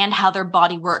understand how their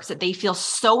body works, that they feel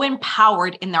so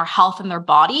empowered in their health and their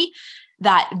body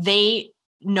that they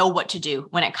know what to do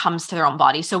when it comes to their own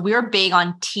body. So we're big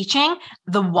on teaching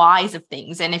the whys of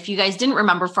things. And if you guys didn't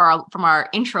remember from our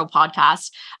intro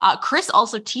podcast, Chris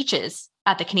also teaches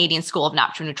at the Canadian School of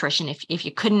Natural Nutrition. If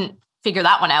you couldn't figure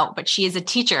that one out, but she is a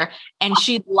teacher and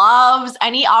she loves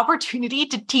any opportunity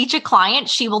to teach a client.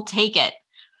 She will take it.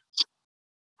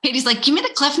 Katie's like, give me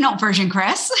the Cliff Note version,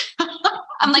 Chris.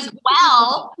 I'm like,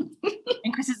 well,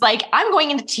 and Chris is like, I'm going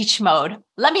into teach mode.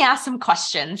 Let me ask some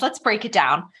questions. Let's break it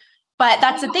down. But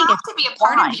that's the thing. You have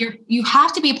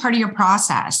to be a part of your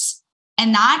process.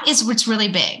 And that is what's really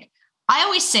big. I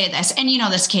always say this, and you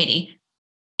know this, Katie,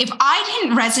 if I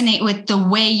didn't resonate with the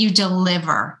way you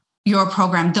deliver your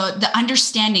program, the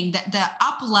understanding, that the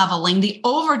up leveling, the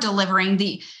over delivering,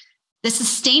 the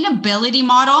sustainability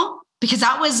model, because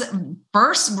that was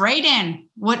burst right in.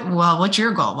 What's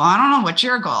your goal? Well, I don't know. What's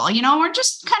your goal? You know, we're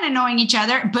just kind of knowing each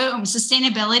other. Boom.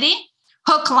 Sustainability,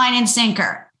 hook, line, and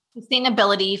sinker.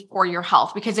 Sustainability for your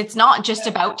health, because it's not just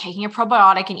about taking a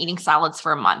probiotic and eating salads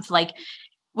for a month. Like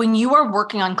when you are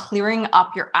working on clearing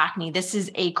up your acne, this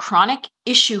is a chronic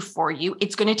issue for you.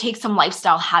 It's going to take some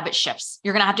lifestyle habit shifts.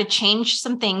 You're going to have to change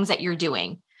some things that you're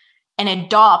doing and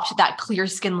adopt that clear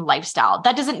skin lifestyle.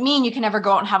 That doesn't mean you can never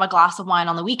go out and have a glass of wine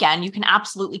on the weekend. You can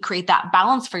absolutely create that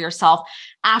balance for yourself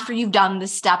after you've done the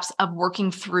steps of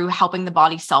working through helping the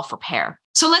body self-repair.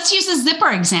 So let's use the zipper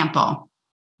example.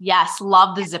 Yes,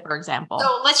 love the zipper example.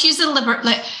 So let's use the zipper.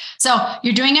 So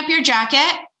you're doing up your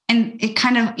jacket and it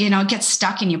kind of, gets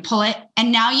stuck and you pull it.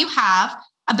 And now you have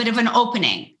a bit of an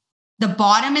opening. The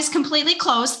bottom is completely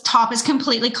closed, top is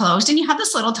completely closed, and you have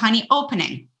this little tiny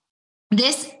opening.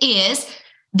 This is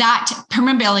that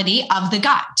permeability of the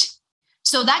gut.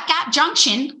 So that gut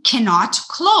junction cannot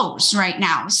close right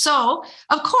now. So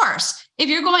of course, if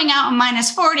you're going out in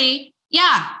 -40,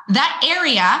 that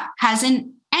area has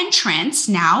an entrance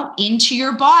now into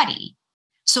your body.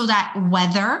 So that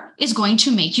weather is going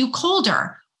to make you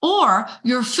colder, or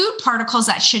your food particles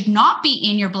that should not be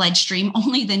in your bloodstream,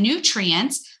 only the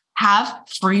nutrients, have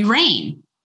free reign.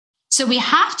 So we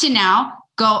have to now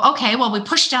go, okay, well, we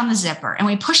push down the zipper and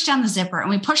we push down the zipper and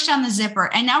we push down the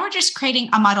zipper. And now we're just creating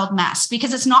a muddled mess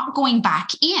because it's not going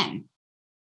back in.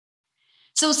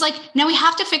 So it's like, now we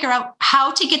have to figure out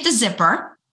how to get the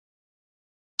zipper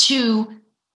to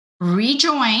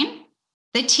rejoin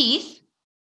the teeth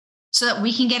so that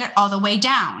we can get it all the way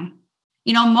down.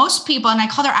 Most people, and I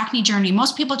call their acne journey,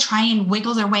 most people try and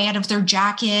wiggle their way out of their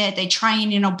jacket. They try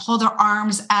and, pull their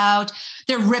arms out.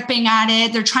 They're ripping at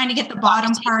it. They're trying to get the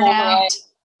bottom part out.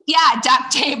 Yeah,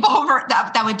 duct tape over.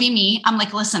 That would be me. I'm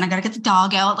like, listen, I got to get the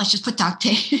dog out. Let's just put duct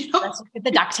tape. Let's get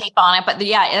the duct tape on it. But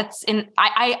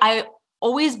I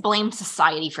always blame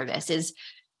society for this. Is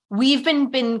we've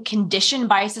been conditioned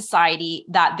by society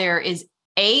that there is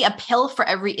a pill for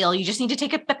every ill. You just need to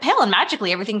take a pill and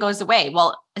magically everything goes away.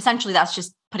 Well, essentially that's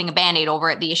just putting a Band-Aid over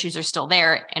it. The issues are still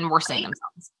there and worsening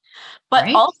themselves.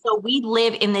 But also we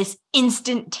live in this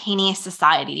instantaneous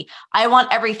society. I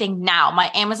want everything now.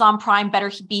 My Amazon Prime better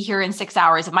be here in 6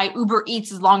 hours. If my Uber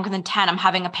Eats is longer than 10, I'm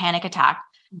having a panic attack.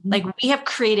 Mm-hmm. Like we have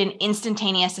created an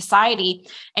instantaneous society.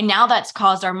 And now that's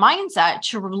caused our mindset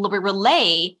to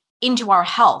relay into our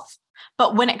health.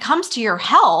 But when it comes to your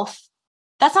health,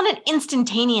 that's not an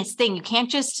instantaneous thing. You can't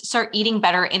just start eating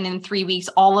better and in 3 weeks,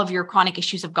 all of your chronic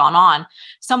issues have gone on.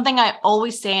 Something I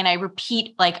always say, and I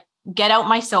repeat, like, get out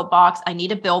my soapbox, I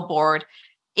need a billboard,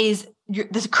 is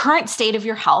the current state of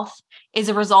your health is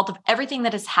a result of everything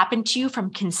that has happened to you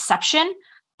from conception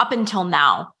up until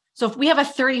now. So if we have a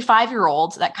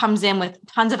 35-year-old that comes in with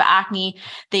tons of acne,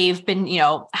 they've been,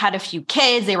 had a few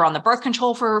kids, they were on the birth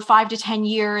control for 5 to 10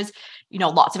 years,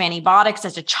 lots of antibiotics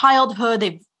as a childhood,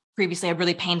 they've previously had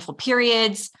really painful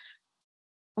periods.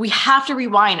 We have to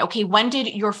rewind. Okay, when did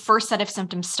your first set of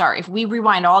symptoms start? If we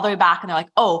rewind all the way back and they're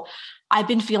like, oh, I've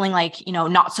been feeling like,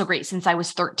 not so great since I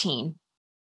was 13.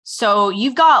 So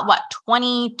you've got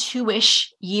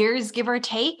 22-ish years, give or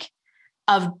take,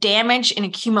 of damage and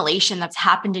accumulation that's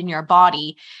happened in your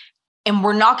body. And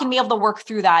we're not going to be able to work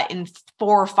through that in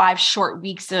 4 or 5 short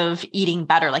weeks of eating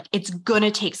better. Like, it's going to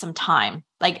take some time.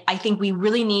 Like, I think we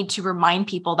really need to remind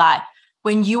people that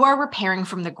when you are repairing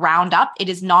from the ground up, it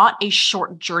is not a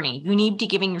short journey. You need to be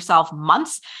giving yourself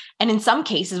months. And in some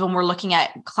cases, when we're looking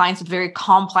at clients with very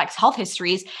complex health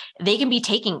histories, they can be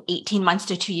taking 18 months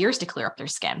to 2 years to clear up their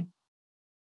skin.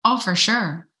 Oh, for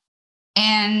sure.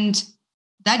 And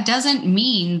that doesn't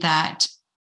mean that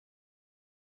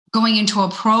going into a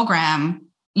program,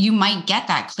 you might get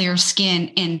that clear skin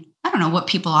in, I don't know what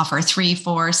people offer, 3,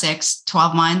 4, 6,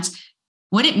 12 months.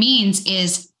 What it means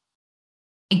is,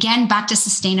 again, back to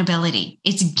sustainability.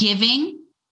 It's giving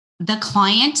the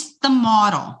client the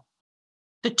model,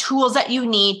 the tools that you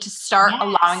need to start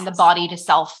allowing the body to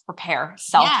self-repair,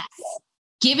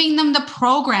 giving them the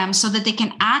program so that they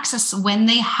can access when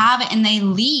they have it and they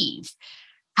leave.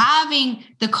 Having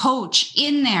the coach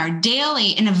in there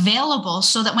daily and available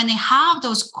so that when they have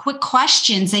those quick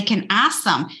questions, they can ask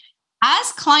them.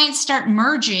 As clients start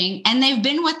merging, and they've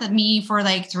been with me for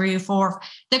like 3 or 4,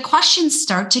 the questions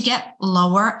start to get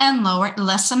lower and lower,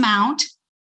 less amount,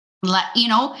 but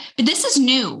this is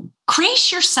new.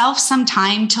 Create yourself some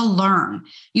time to learn.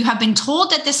 You have been told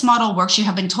that this model works. You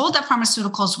have been told that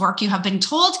pharmaceuticals work. You have been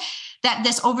told that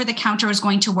this over-the-counter is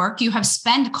going to work. You have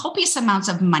spent copious amounts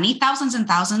of money, thousands and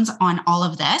thousands on all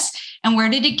of this. And where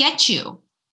did it get you?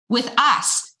 With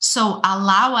us. So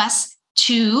allow us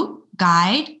to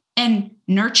guide and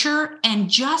nurture and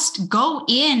just go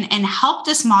in and help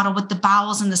this model with the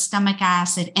bowels and the stomach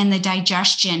acid and the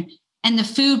digestion and the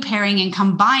food pairing and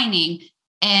combining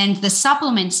and the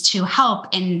supplements to help.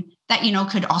 And that,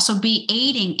 could also be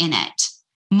aiding in it.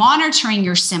 Monitoring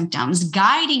your symptoms,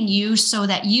 guiding you so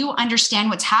that you understand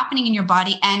what's happening in your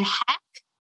body. And heck,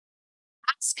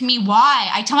 ask me why.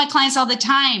 I tell my clients all the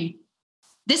time,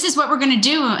 this is what we're going to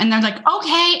do. And they're like,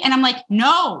 okay. And I'm like,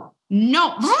 no.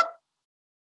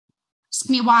 Ask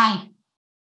me why.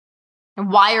 And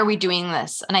why are we doing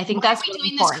this? And I think that's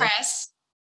really important. This, Chris?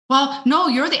 Well, no,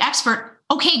 you're the expert.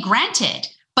 Okay, granted.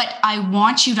 But I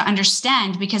want you to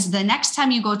understand, because the next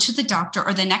time you go to the doctor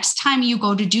or the next time you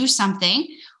go to do something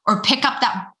or pick up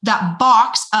that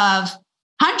box of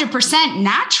 100%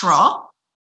 natural,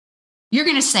 you're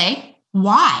going to say,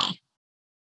 why?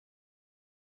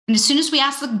 And as soon as we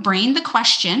ask the brain the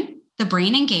question, the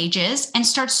brain engages and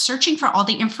starts searching for all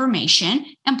the information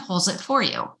and pulls it for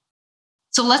you.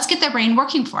 So let's get the brain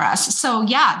working for us. So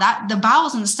that the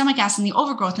bowels and the stomach acid and the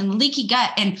overgrowth and the leaky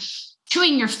gut and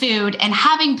chewing your food and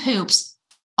having poops,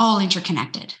 all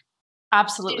interconnected.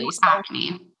 Absolutely.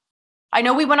 I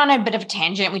know we went on a bit of a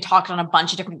tangent. We talked on a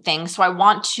bunch of different things. So I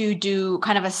want to do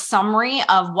kind of a summary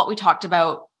of what we talked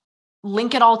about,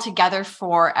 link it all together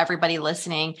for everybody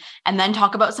listening, and then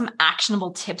talk about some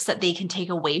actionable tips that they can take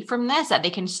away from this, that they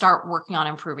can start working on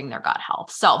improving their gut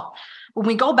health. So when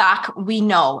we go back, we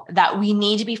know that we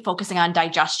need to be focusing on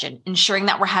digestion, ensuring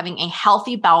that we're having a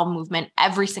healthy bowel movement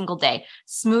every single day.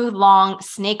 Smooth, long,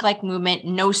 snake-like movement,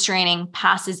 no straining,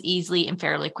 passes easily and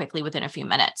fairly quickly within a few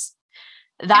minutes.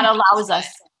 That allows us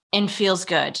and feels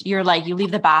good. You're like, you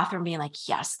leave the bathroom being like,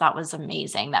 yes, that was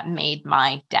amazing. That made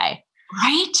my day.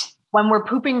 Right? When we're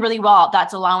pooping really well,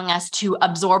 that's allowing us to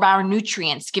absorb our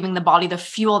nutrients, giving the body the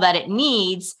fuel that it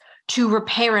needs to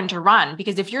repair and to run.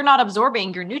 Because if you're not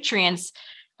absorbing your nutrients,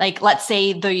 like let's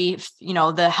say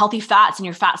the healthy fats and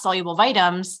your fat soluble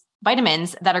vitamins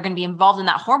that are going to be involved in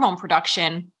that hormone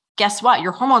production, guess what?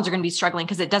 Your hormones are going to be struggling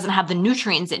because it doesn't have the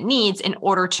nutrients it needs in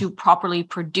order to properly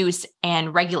produce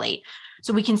and regulate.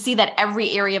 So we can see that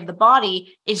every area of the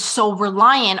body is so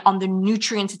reliant on the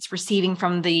nutrients it's receiving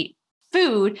from the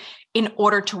food in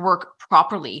order to work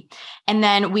properly. And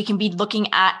then we can be looking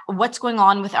at what's going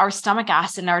on with our stomach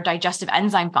acid and our digestive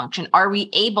enzyme function. Are we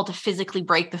able to physically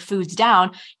break the foods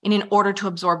down in order to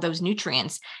absorb those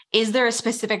nutrients? Is there a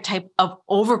specific type of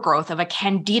overgrowth of a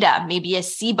candida, maybe a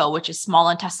SIBO, which is small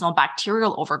intestinal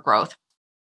bacterial overgrowth?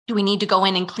 Do we need to go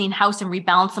in and clean house and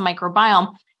rebalance the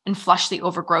microbiome and flush the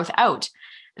overgrowth out?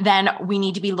 Then we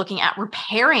need to be looking at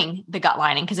repairing the gut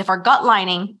lining, because if our gut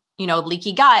lining,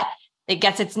 leaky gut, it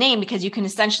gets its name because you can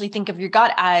essentially think of your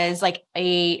gut as like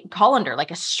a colander,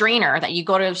 like a strainer that you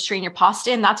go to strain your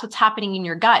pasta in. That's what's happening in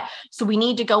your gut. So we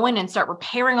need to go in and start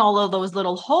repairing all of those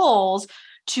little holes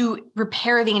to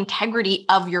repair the integrity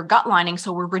of your gut lining.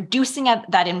 So we're reducing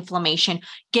that inflammation,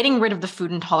 getting rid of the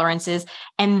food intolerances,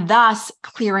 and thus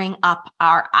clearing up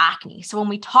our acne. So when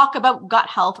we talk about gut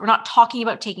health, we're not talking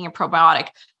about taking a probiotic.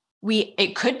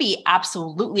 It could be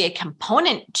absolutely a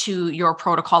component to your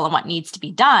protocol and what needs to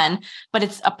be done, but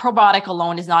it's a probiotic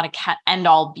alone is not a end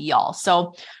all be all.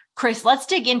 So Chris, let's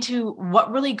dig into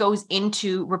what really goes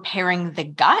into repairing the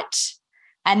gut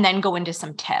and then go into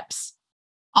some tips.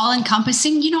 All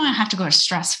encompassing, I have to go to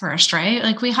stress first, right?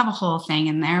 Like we have a whole thing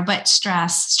in there, but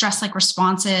stress like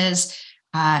responses,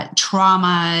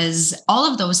 traumas, all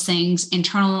of those things,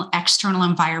 internal, external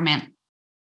environment.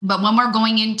 But when we're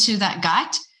going into that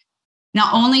gut,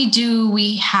 not only do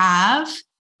we have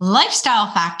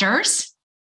lifestyle factors,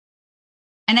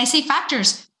 and I say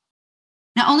factors,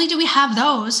 not only do we have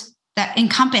those that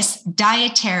encompass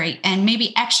dietary and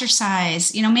maybe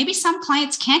exercise, maybe some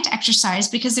clients can't exercise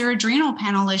because their adrenal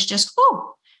panel is just a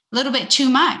little bit too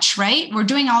much, right? We're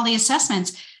doing all the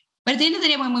assessments. But at the end of the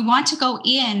day, when we want to go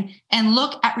in and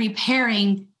look at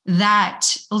repairing that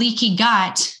leaky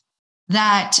gut,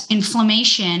 that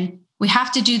inflammation, we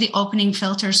have to do the opening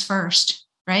filters first,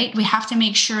 right? We have to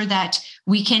make sure that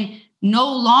we can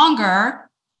no longer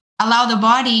allow the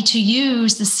body to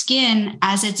use the skin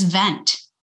as its vent.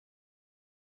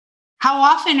 How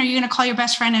often are you going to call your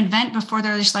best friend and vent before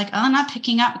they're just like, oh, I'm not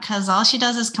picking up because all she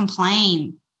does is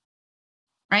complain,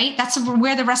 right? That's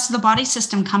where the rest of the body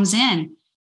system comes in.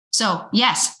 So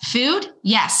yes, food,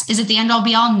 yes. Is it the end all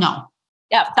be all? No.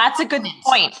 Yeah, that's a good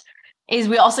point. Is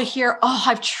we also hear, oh,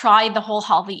 I've tried the whole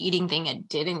healthy eating thing. It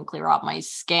didn't clear up my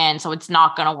skin, so it's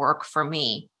not going to work for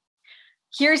me.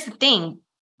 Here's the thing.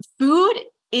 Food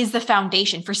is the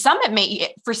foundation. For some,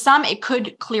 it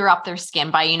could clear up their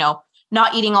skin by,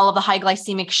 not eating all of the high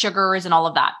glycemic sugars and all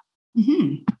of that.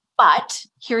 Mm-hmm. But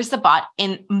here's the but.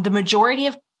 In the majority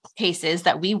of cases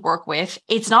that we work with,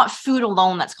 it's not food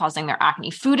alone that's causing their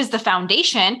acne. Food is the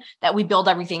foundation that we build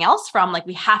everything else from. Like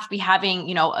we have to be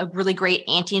having, a really great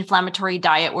anti-inflammatory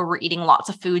diet where we're eating lots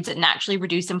of foods that naturally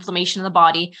reduce inflammation in the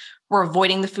body. We're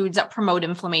avoiding the foods that promote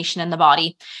inflammation in the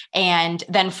body. And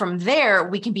then from there,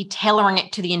 we can be tailoring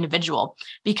it to the individual,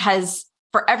 because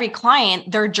for every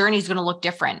client, their journey is going to look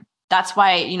different. That's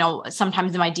why,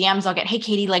 sometimes in my DMs, I'll get, hey,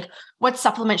 Katie, like what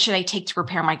supplement should I take to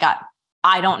repair my gut?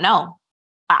 I don't know.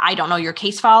 I don't know your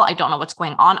case file. I don't know what's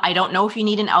going on. I don't know if you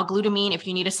need an L-glutamine, if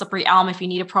you need a slippery elm, if you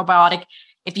need a probiotic.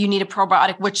 If you need a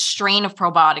probiotic, which strain of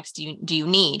probiotics do you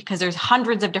need? Because there's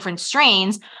hundreds of different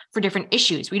strains for different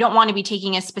issues. We don't want to be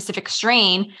taking a specific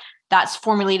strain that's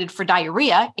formulated for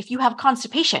diarrhea if you have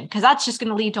constipation, because that's just going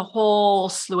to lead to a whole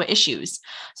slew of issues.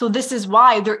 So this is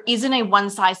why there isn't a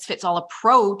one-size-fits-all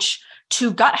approach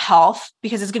to gut health,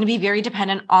 because it's going to be very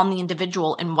dependent on the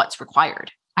individual and what's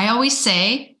required. I always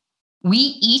say, we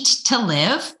eat to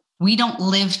live. We don't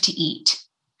live to eat.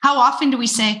 How often do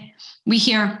we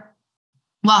hear,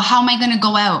 well, how am I going to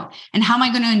go out? And how am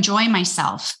I going to enjoy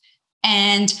myself?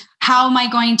 And how am I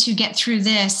going to get through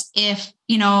this if,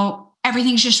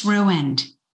 everything's just ruined?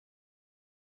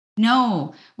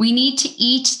 No, we need to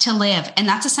eat to live. And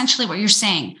that's essentially what you're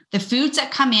saying. The foods that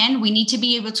come in, we need to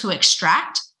be able to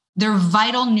extract their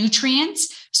vital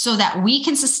nutrients so that we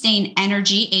can sustain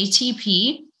energy,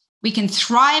 ATP. We can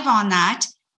thrive on that.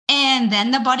 And then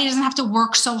the body doesn't have to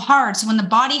work so hard. So when the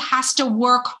body has to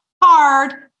work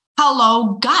hard,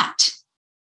 hello, gut.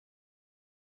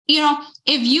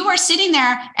 If you are sitting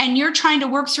there and you're trying to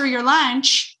work through your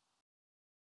lunch,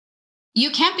 you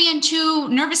can't be in two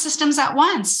nervous systems at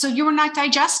once. So you are not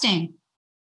digesting.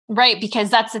 Right. Because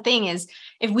that's the thing is,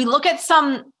 if we look at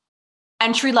some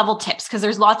entry-level tips, because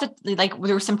there's lots of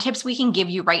there's some tips we can give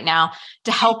you right now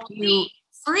to help you.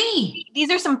 Free. These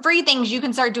are some free things you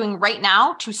can start doing right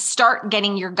now to start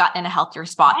getting your gut in a healthier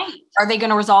spot. Right. Are they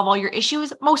going to resolve all your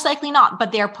issues? Most likely not,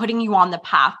 but they are putting you on the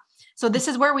path. So this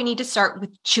is where we need to start with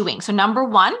chewing. So number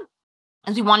one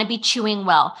is we want to be chewing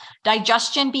well.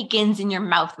 Digestion begins in your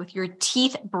mouth with your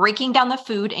teeth breaking down the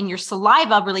food and your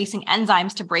saliva releasing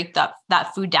enzymes to break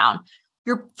that food down.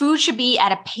 Your food should be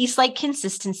at a paste-like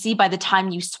consistency by the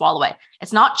time you swallow it.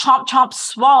 It's not chomp, chomp,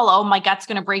 swallow. My gut's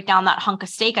going to break down that hunk of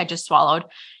steak I just swallowed.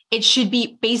 It should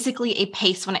be basically a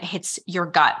paste when it hits your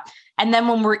gut. And then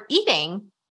when we're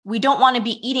eating, we don't want to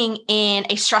be eating in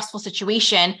a stressful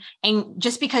situation. And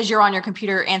just because you're on your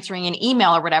computer answering an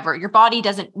email or whatever, your body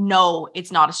doesn't know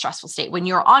it's not a stressful state. When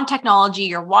you're on technology,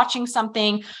 you're watching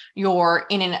something, you're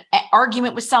in an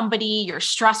argument with somebody, you're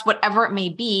stressed, whatever it may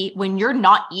be, when you're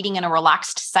not eating in a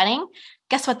relaxed setting,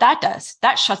 guess what that does?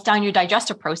 That shuts down your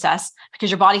digestive process because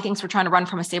your body thinks we're trying to run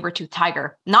from a saber-toothed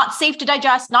tiger. Not safe to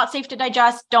digest, not safe to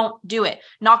digest. Don't do it.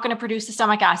 Not going to produce the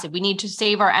stomach acid. We need to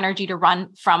save our energy to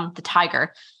run from the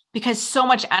tiger because so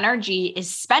much energy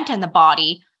is spent in the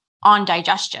body on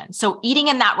digestion. So eating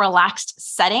in that relaxed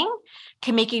setting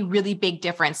can make a really big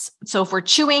difference. So if we're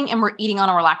chewing and we're eating on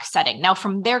a relaxed setting. Now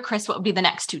from there, Chris, what would be the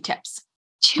next two tips?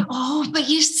 Oh, but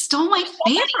you stole my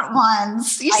favorite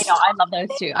ones. I know. I love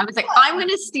those too. I was like, I'm going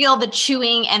to steal the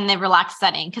chewing and the relaxed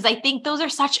setting because I think those are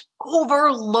such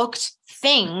overlooked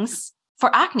things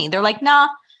for acne. They're like, nah,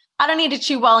 I don't need to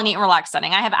chew well and eat relaxed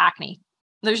setting. I have acne.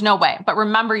 There's no way. But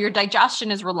remember, your digestion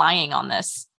is relying on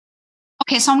this.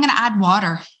 Okay, so I'm going to add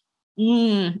water.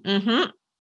 Mm-hmm.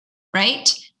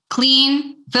 Right?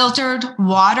 Clean, filtered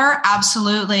water.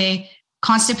 Absolutely.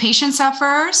 Constipation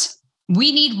sufferers.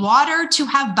 We need water to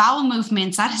have bowel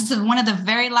movements. That is one of the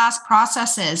very last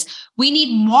processes. We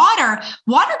need water.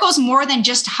 Water goes more than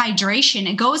just hydration.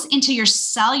 It goes into your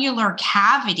cellular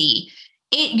cavity.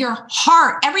 Your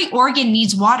heart, every organ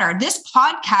needs water. This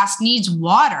podcast needs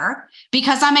water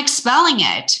because I'm expelling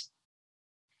it.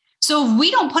 So if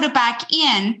we don't put it back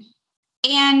in,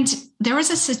 and there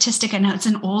was a statistic, I know it's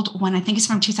an old one, I think it's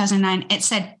from 2009. It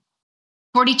said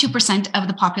 42% of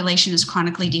the population is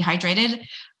chronically dehydrated.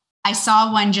 I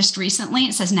saw one just recently.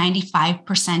 It says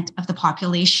 95% of the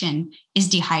population is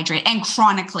dehydrated and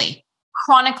chronically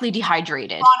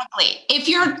Dehydrated. Chronically.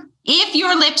 If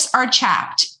your lips are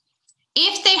chapped,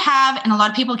 if they have, and a lot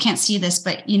of people can't see this,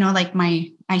 but like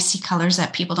I see colors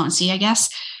that people don't see, I guess.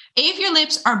 If your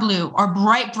lips are blue or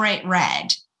bright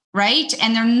red, right?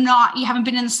 And you haven't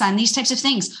been in the sun, these types of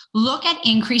things, look at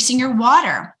increasing your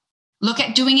water. Look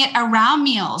at doing it around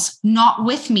meals, not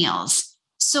with meals.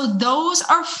 So those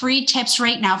are free tips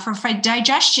right now for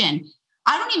digestion.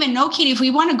 I don't even know, Katie, if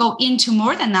we want to go into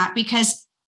more than that, because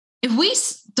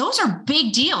those are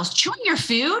big deals. Chewing your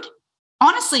food,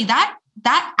 honestly, that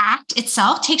act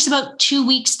itself takes about 2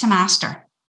 weeks to master.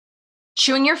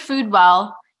 Chewing your food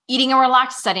well, eating a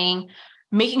relaxed setting,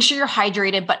 making sure you're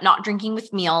hydrated, but not drinking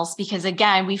with meals. Because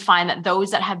again, we find that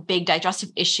those that have big digestive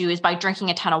issues, by drinking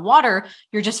a ton of water,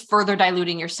 you're just further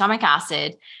diluting your stomach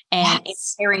acid and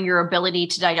impairing your ability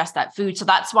to digest that food. So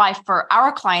that's why for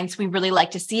our clients, we really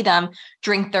like to see them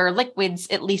drink their liquids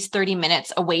at least 30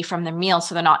 minutes away from their meal,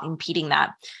 so they're not impeding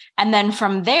that. And then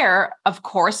from there, of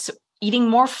course, eating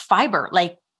more fiber,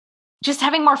 like just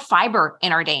having more fiber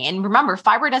in our day. And remember,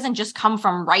 fiber doesn't just come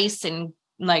from rice and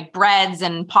like breads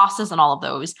and pastas and all of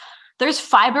those. There's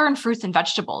fiber in fruits and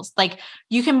vegetables. Like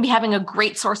you can be having a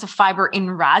great source of fiber in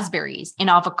raspberries, in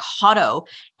avocado,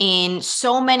 in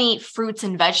so many fruits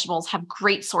and vegetables have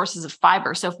great sources of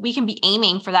fiber. So if we can be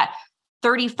aiming for that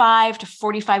 35 to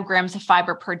 45 grams of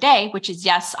fiber per day, which is,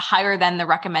 yes, higher than the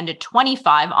recommended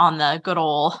 25 on the good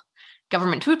old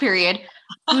government food pyramid.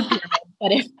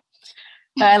 But if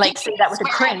I like say that with a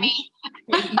cringe,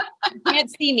 you can't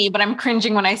see me, but I'm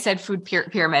cringing when I said food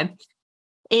pyramid,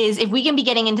 is if we can be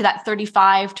getting into that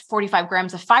 35 to 45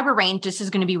 grams of fiber range, this is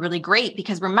going to be really great.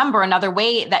 Because remember, another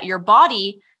way that your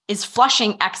body is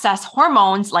flushing excess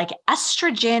hormones like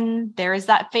estrogen, there is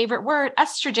that favorite word,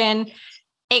 estrogen,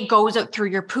 it goes out through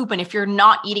your poop. And if you're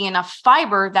not eating enough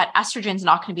fiber, that estrogen is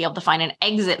not going to be able to find an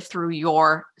exit through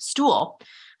your stool.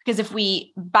 Because if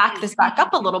we back this back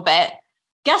up a little bit,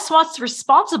 guess what's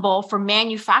responsible for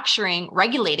manufacturing,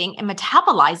 regulating, and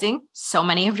metabolizing so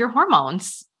many of your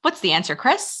hormones? What's the answer,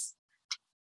 Chris?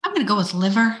 I'm going to go with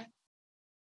liver.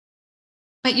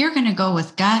 But you're going to go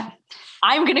with gut.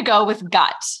 I'm going to go with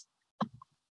gut.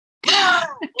 And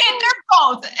they're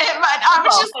both. But I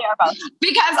was just both.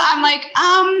 Because I'm like,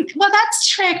 well, that's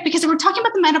trick because we're talking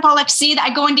about the metabolic. See,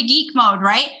 I go into geek mode,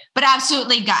 right? But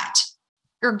absolutely gut.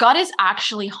 Your gut is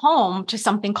actually home to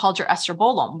something called your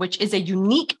estrobolome, which is a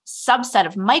unique subset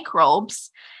of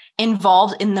microbes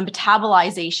involved in the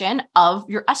metabolization of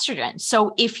your estrogen.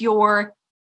 So if your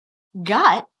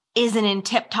gut isn't in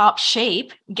tip-top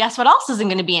shape, guess what else isn't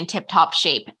going to be in tip-top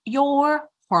shape? Your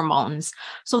hormones.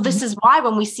 So this is why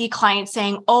when we see clients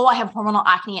saying, oh, I have hormonal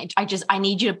acne, I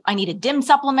need a DIM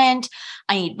supplement.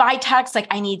 I need Vitex. Like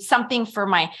I need something for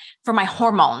my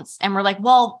hormones. And we're like,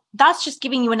 well, that's just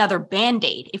giving you another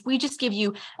Band-Aid. If we just give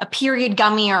you a period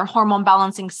gummy or hormone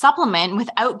balancing supplement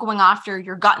without going after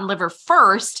your gut and liver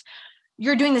first,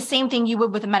 you're doing the same thing you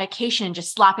would with a medication and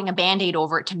just slapping a Band-Aid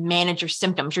over it to manage your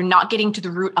symptoms. You're not getting to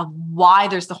the root of why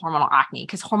there's the hormonal acne,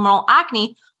 because hormonal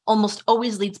acne almost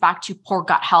always leads back to poor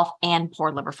gut health and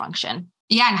poor liver function.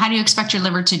 Yeah. And how do you expect your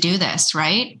liver to do this,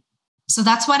 right? So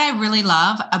that's what I really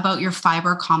love about your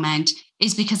fiber comment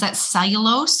is because that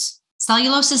cellulose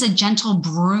is a gentle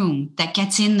broom that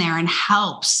gets in there and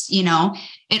helps,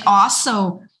 it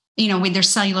also, with their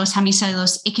cellulose,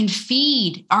 hemicellulose, it can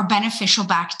feed our beneficial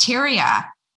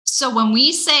bacteria. So when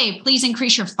we say, please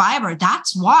increase your fiber,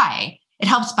 that's why it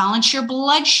helps balance your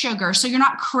blood sugar. So you're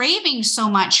not craving so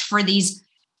much for these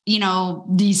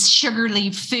sugary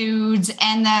foods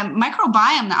and the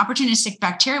microbiome, the opportunistic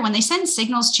bacteria, when they send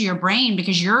signals to your brain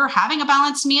because you're having a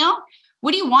balanced meal,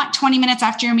 what do you want 20 minutes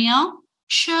after your meal?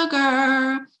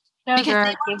 Sugar. Because they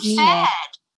Sugar, were give me fed.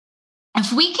 it.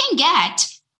 If we can get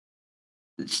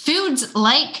foods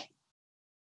like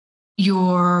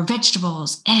your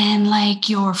vegetables and like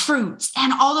your fruits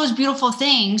and all those beautiful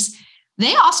things,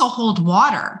 they also hold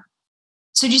water.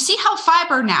 So do you see how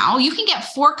fiber now, you can get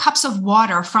 4 cups of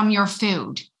water from your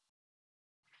food.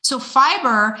 So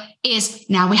fiber is,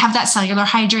 now we have that cellular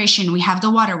hydration, we have the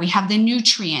water, we have the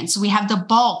nutrients, we have the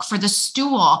bulk for the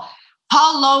stool.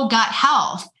 Hello, gut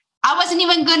health. I wasn't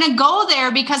even going to go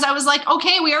there because I was like,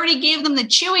 okay, we already gave them the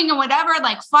chewing and whatever.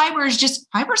 Like fiber's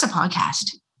a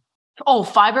podcast. Oh,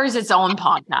 fiber is its own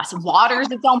podcast. Water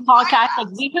is its own podcast. Like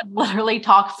we could literally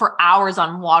talk for hours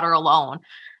on water alone.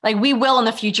 Like we will in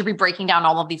the future be breaking down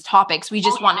all of these topics. We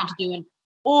just wanted to do an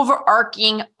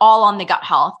overarching all on the gut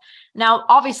health. Now,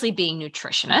 obviously being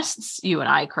nutritionists, you and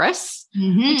I, Chris,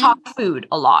 we talk food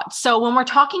a lot. So when we're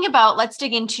talking about, let's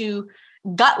dig into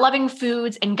gut loving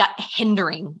foods and gut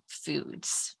hindering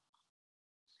foods.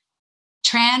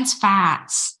 Trans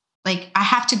fats. Like I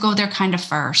have to go there kind of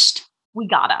first.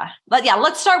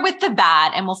 Let's start with the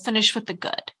bad and we'll finish with the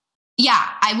good. Yeah,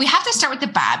 we have to start with the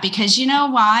bad because you know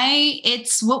why?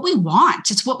 It's what we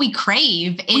want. It's what we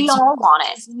crave. We all want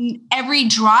it. Every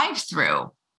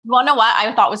drive-through. You want to know what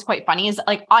I thought was quite funny is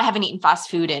like, I haven't eaten fast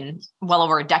food in well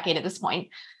over a decade at this point,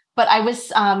 but I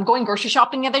was going grocery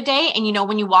shopping the other day. And you know,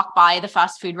 when you walk by the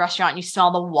fast food restaurant, you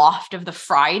smell the waft of the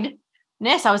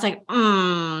friedness. I was like,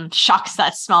 shucks,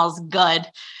 that smells good.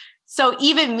 So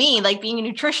even me, like being a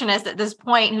nutritionist at this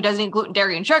point who doesn't eat gluten,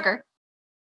 dairy, and sugar,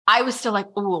 I was still like,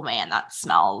 oh man, that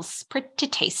smells pretty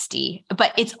tasty.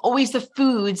 But it's always the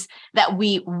foods that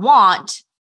we want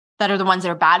that are the ones that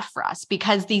are bad for us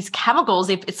because these chemicals,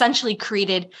 they've essentially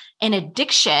created an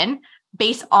addiction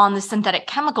based on the synthetic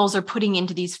chemicals they're putting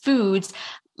into these foods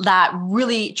that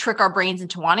really trick our brains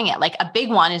into wanting it. Like a big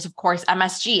one is, of course,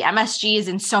 MSG. MSG is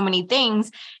in so many things,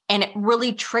 and it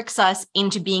really tricks us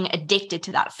into being addicted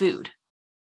to that food.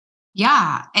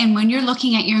 Yeah. And when you're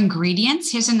looking at your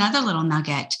ingredients, here's another little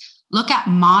nugget. Look at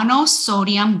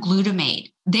monosodium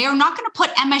glutamate. They are not going to put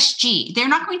MSG. They're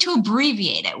not going to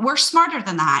abbreviate it. We're smarter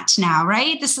than that now,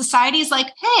 right? The society is like,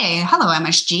 hey, hello,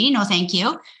 MSG. No, thank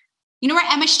you. You know where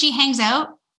MSG hangs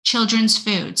out? Children's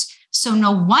foods. So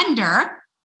no wonder.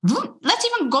 Let's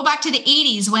even go back to the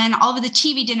 80s when all of the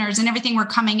TV dinners and everything were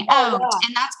coming out. Yeah.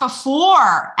 And that's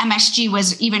before MSG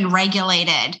was even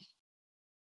regulated.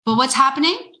 But what's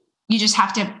happening? You just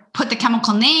have to put the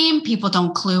chemical name. People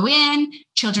don't clue in.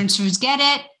 Children's foods get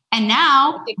it. And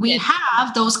now we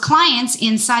have those clients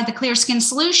inside the Clear Skin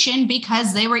Solution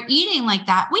because they were eating like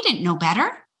that. We didn't know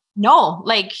better. No,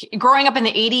 like growing up in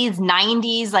the 80s,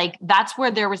 90s, like that's where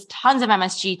there was tons of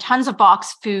MSG, tons of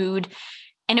boxed food.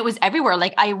 And it was everywhere.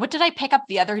 Like what did I pick up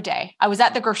the other day? I was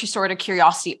at the grocery store at a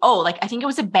curiosity. Oh, like I think it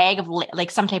was a bag of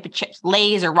like some type of chips,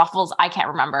 Lay's or Ruffles. I can't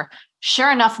remember.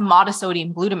 Sure enough,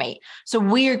 monosodium glutamate. So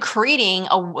we're creating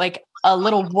a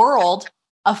little world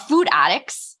of food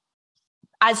addicts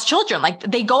as children. Like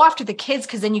they go after the kids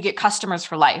because then you get customers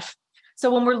for life.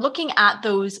 So when we're looking at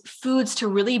those foods to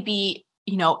really be,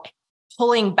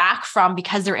 pulling back from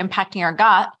because they're impacting our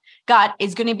gut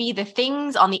is going to be the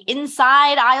things on the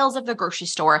inside aisles of the grocery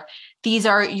store. These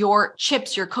are your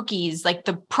chips, your cookies, like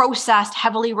the processed,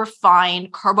 heavily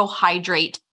refined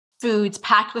carbohydrate foods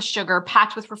packed with sugar,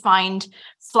 packed with refined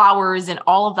flours, and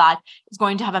all of that is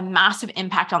going to have a massive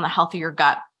impact on the health of your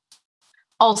gut.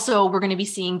 Also, we're going to be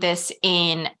seeing this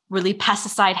in really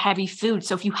pesticide heavy food.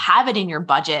 So if you have it in your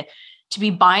budget to be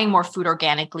buying more food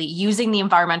organically, using the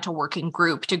environmental working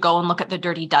group to go and look at the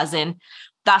dirty dozen,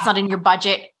 that's not in your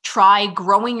budget. Try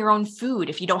growing your own food.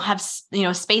 If you don't have,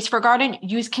 space for a garden,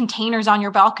 use containers on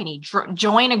your balcony.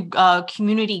 Join a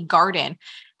community garden.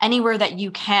 Anywhere that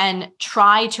you can,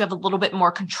 try to have a little bit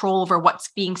more control over what's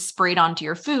being sprayed onto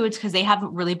your foods because they have a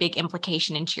really big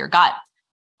implication into your gut.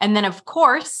 And then, of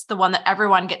course, the one that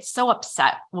everyone gets so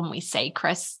upset when we say,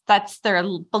 Chris, that's their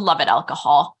beloved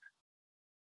alcohol.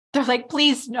 They're like,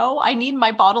 please, no, I need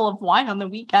my bottle of wine on the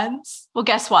weekends. Well,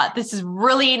 guess what? This is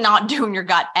really not doing your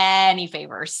gut any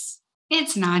favors.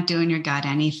 It's not doing your gut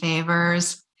any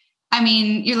favors. I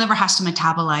mean, your liver has to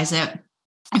metabolize it.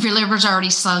 If your liver's already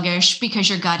sluggish because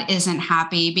your gut isn't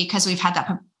happy, because we've had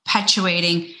that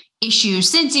perpetuating issue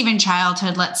since even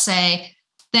childhood, let's say,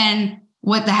 then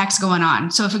what the heck's going on?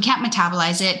 So if we can't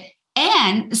metabolize it,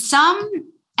 and some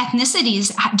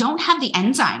ethnicities don't have the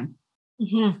enzyme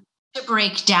to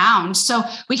break down. So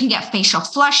we can get facial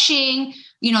flushing,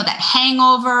 that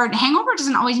hangover. Hangover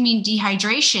doesn't always mean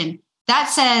dehydration. That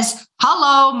says,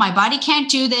 hello, my body can't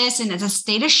do this. And it's a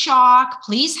state of shock.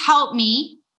 Please help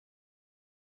me.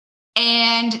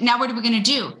 And now what are we going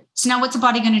to do? So now what's the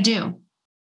body going to do?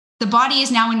 the body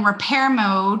is now in repair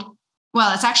mode.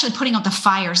 Well, it's actually putting out the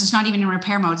fires. It's not even in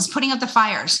repair mode. It's putting out the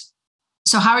fires.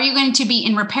 So how are you going to be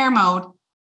in repair mode?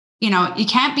 You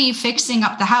can't be fixing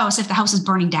up the house if the house is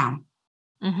burning down.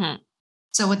 Mm-hmm.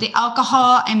 So with the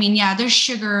alcohol, there's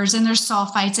sugars and there's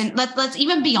sulfites, and let's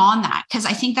even beyond that, because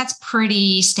I think that's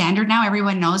pretty standard now.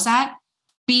 Everyone knows that.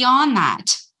 Beyond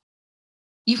that,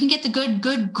 you can get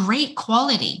the great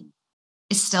quality.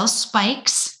 It still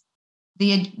spikes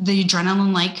the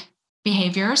adrenaline-like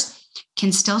behaviors,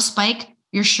 can still spike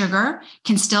your sugar,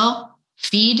 can still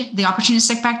feed the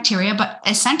opportunistic bacteria, but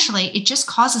essentially it just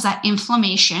causes that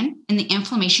inflammation, and the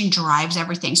inflammation drives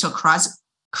everything. So it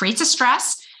creates a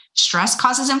stress. Stress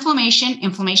causes inflammation.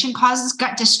 Inflammation causes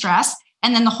gut distress,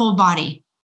 and then the whole body.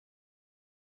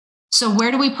 So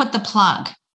where do we put the plug?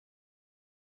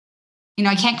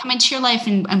 I can't come into your life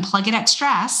and plug it at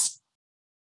stress,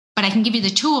 but I can give you the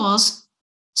tools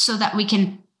so that we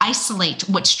can isolate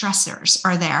what stressors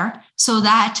are there so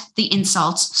that the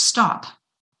insults stop.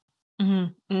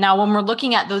 Mm-hmm. Now, when we're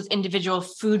looking at those individual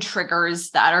food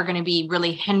triggers that are going to be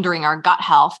really hindering our gut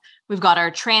health, we've got our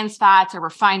trans fats, our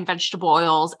refined vegetable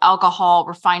oils, alcohol,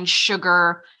 refined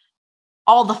sugar,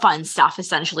 all the fun stuff,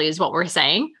 essentially, is what we're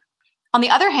saying. On the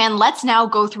other hand, let's now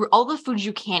go through all the foods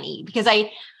you can't eat, because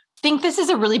I think this is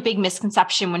a really big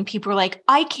misconception when people are like,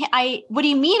 what do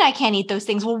you mean I can't eat those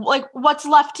things? Well, like, what's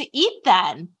left to eat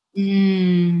then?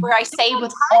 Where I say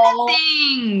with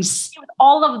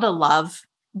all of the love,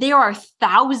 there are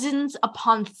thousands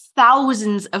upon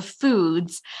thousands of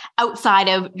foods outside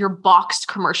of your boxed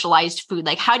commercialized food.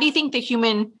 Like, how do you think the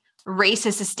human race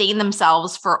has sustained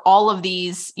themselves for all of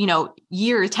these,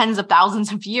 years, tens of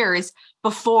thousands of years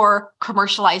before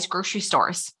commercialized grocery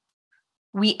stores?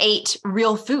 We ate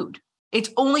real food. It's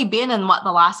only been in the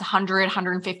last 100,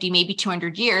 150, maybe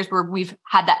 200 years where we've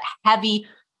had that heavy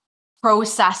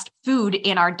processed food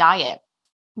in our diet.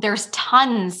 There's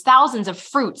thousands of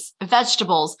fruits,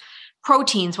 vegetables,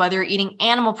 proteins, whether you're eating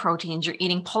animal proteins, you're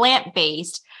eating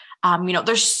plant-based.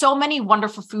 There's so many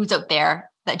wonderful foods out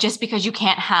there that just because you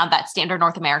can't have that standard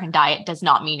North American diet does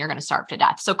not mean you're going to starve to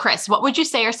death. So Chris, what would you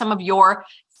say are some of your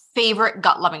favorite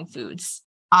gut-loving foods?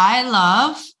 I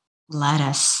love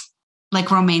lettuce,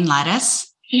 like romaine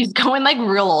lettuce. She's going like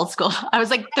real old school. I was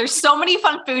like, there's so many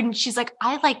fun food. And she's like,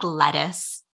 I like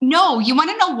lettuce. No, you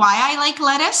want to know why I like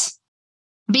lettuce?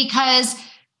 Because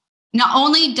not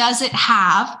only does it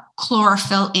have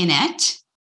chlorophyll in it,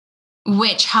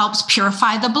 which helps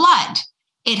purify the blood,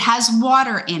 it has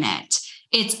water in it.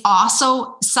 It's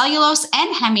also cellulose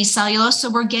and hemicellulose. So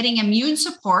we're getting immune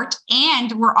support,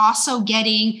 and we're also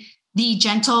getting the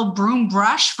gentle broom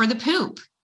brush for the poop.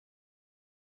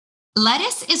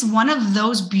 Lettuce is one of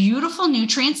those beautiful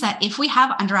nutrients that if we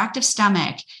have underactive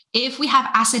stomach, if we have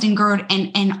acid and GERD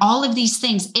and all of these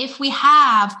things, if we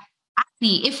have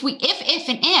acne, if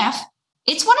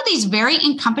it's one of these very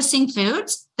encompassing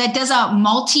foods that does a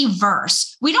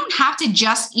multiverse. We don't have to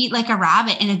just eat like a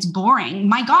rabbit and it's boring.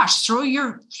 My gosh, throw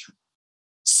your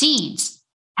seeds,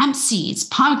 hemp seeds,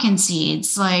 pumpkin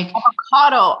seeds, like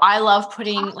avocado. I love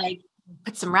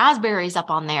put some raspberries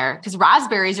up on there because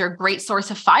raspberries are a great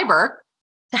source of fiber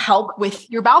to help with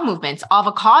your bowel movements.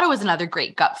 Avocado is another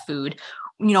great gut food.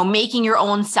 Making your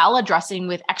own salad dressing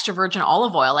with extra virgin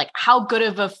olive oil. Like, how good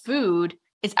of a food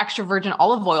is extra virgin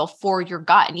olive oil for your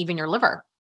gut and even your liver?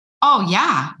 Oh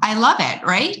yeah. I love it.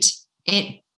 Right.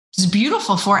 It's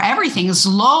beautiful for everything. It's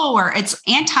lower. It's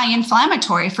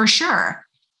anti-inflammatory for sure.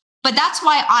 But that's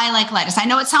why I like lettuce. I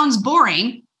know it sounds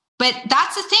boring, but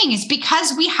that's the thing, is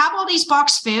because we have all these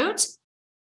boxed foods,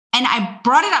 and I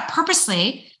brought it up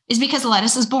purposely, is because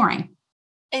lettuce is boring.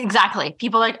 Exactly.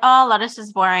 People are like, oh, lettuce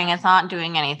is boring. It's not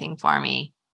doing anything for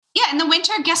me. Yeah. In the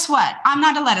winter, guess what? I'm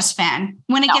not a lettuce fan.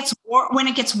 When it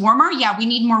gets warmer, yeah, we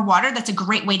need more water. That's a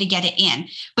great way to get it in.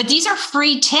 But these are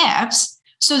free tips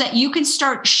so that you can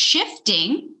start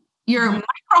shifting your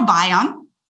microbiome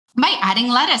by adding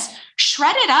lettuce.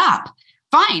 Shred it up.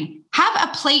 Fine. Have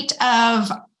a plate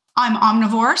of, I'm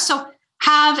omnivore, so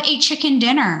have a chicken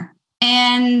dinner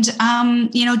and,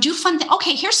 do fun things.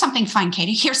 Okay, here's something fun,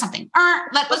 Katie. Here's something.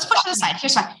 Let's push it aside.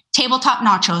 Here's fun. Tabletop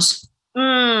nachos.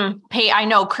 I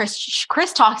know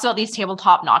Chris talks about these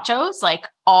tabletop nachos like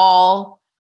all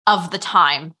of the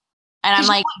time. And I'm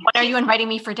like, when are you inviting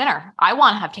me for dinner? I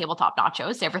want to have tabletop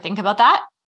nachos. You ever think about that?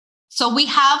 So we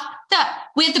have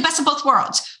the best of both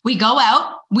worlds. We go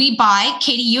out, we buy,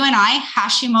 Katie, you and I,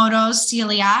 Hashimoto's,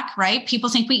 celiac, right? People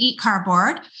think we eat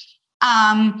cardboard.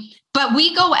 But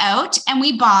we go out and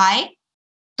we buy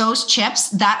those chips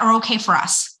that are okay for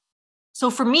us. So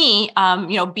for me,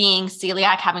 being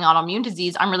celiac, having autoimmune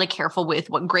disease, I'm really careful with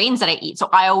what grains that I eat. So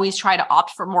I always try to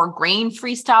opt for more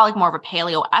grain-free style, like more of a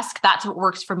paleo-esque. That's what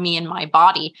works for me and my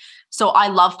body. So I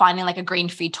love finding like a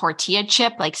grain-free tortilla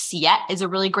chip, like Siete is a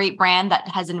really great brand that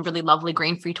has a really lovely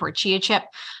grain-free tortilla chip.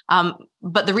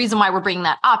 But the reason why we're bringing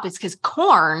that up is because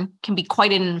corn can be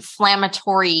quite an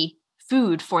inflammatory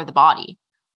food for the body.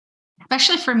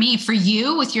 Especially for me, for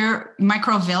you with your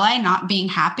microvilli not being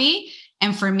happy.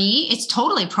 And for me, it's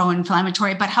totally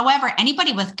pro-inflammatory. But however,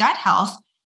 anybody with gut health,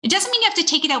 it doesn't mean you have to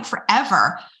take it out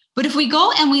forever. But if we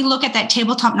go and we look at that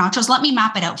tabletop nachos, let me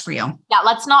map it out for you. Yeah,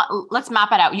 let's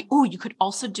map it out. You could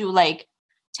also do like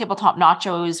tabletop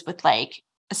nachos with like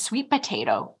a sweet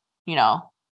potato,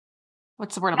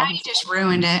 what's the word? Now you just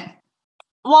ruined it.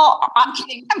 Well, I'm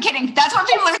kidding. That's what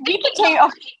people are sweet potato.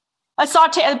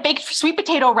 A baked sweet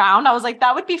potato round. I was like,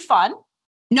 that would be fun.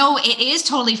 No, it is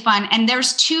totally fun. And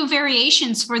there's 2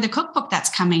 variations for the cookbook that's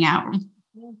coming out.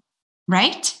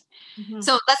 Right? Mm-hmm.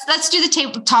 So let's do the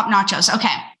tabletop nachos.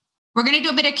 Okay. We're going to do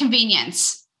a bit of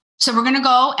convenience. So we're going to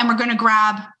go and we're going to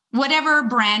grab whatever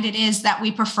brand it is that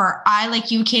we prefer. I,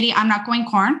 like you, Katie, I'm not going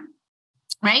corn,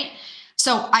 right?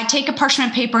 So I take a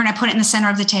parchment paper and I put it in the center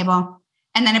of the table.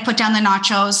 And then I put down the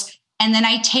nachos. And then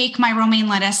I take my romaine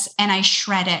lettuce and I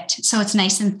shred it so it's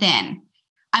nice and thin.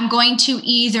 I'm going to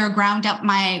either ground up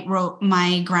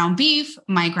my ground beef,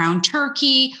 my ground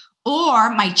turkey, or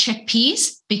my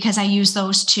chickpeas, because I use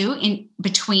those too in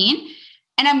between.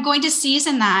 And I'm going to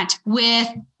season that with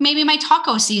maybe my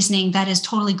taco seasoning that is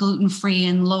totally gluten-free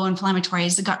and low inflammatory.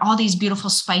 It's got all these beautiful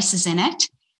spices in it.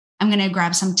 I'm going to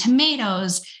grab some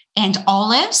tomatoes and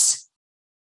olives,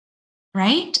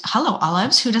 right? Hello,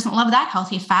 olives. Who doesn't love that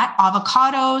healthy fat?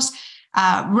 Avocados,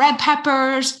 red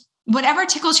peppers, whatever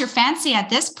tickles your fancy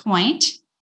at this point.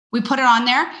 We put it on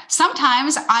there.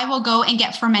 Sometimes I will go and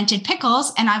get fermented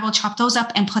pickles and I will chop those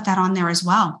up and put that on there as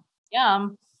well.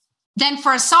 Yum. Then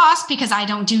for a sauce, because I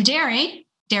don't do dairy,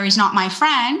 dairy's not my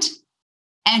friend,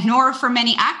 and nor for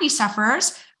many acne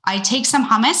sufferers, I take some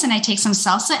hummus and I take some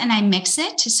salsa and I mix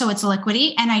it so it's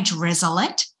liquidy and I drizzle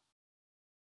it.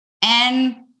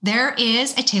 And there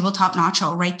is a tabletop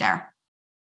nacho right there.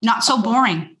 Not so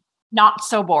boring. Not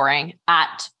so boring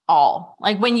at all.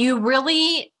 Like when you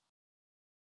really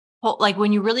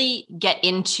get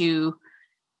into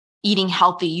eating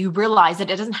healthy, you realize that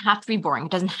it doesn't have to be boring.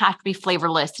 It doesn't have to be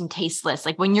flavorless and tasteless.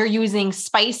 Like when you're using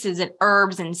spices and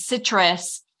herbs and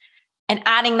citrus and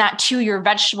adding that to your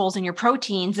vegetables and your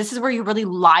proteins, this is where you really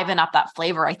liven up that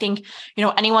flavor. I think,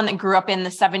 anyone that grew up in the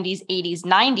 70s, 80s,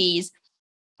 90s,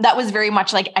 that was very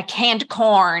much like a canned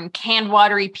corn, canned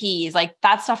watery peas. Like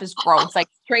that stuff is gross. Like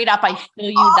straight up, I feel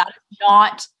you. That is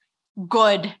not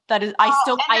good. That is,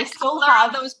 I still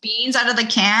have those beans out of the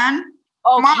can.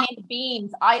 Oh, canned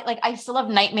beans. I still have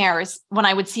nightmares when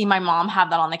I would see my mom have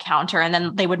that on the counter and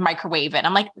then they would microwave it.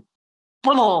 I'm like,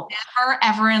 oh, never,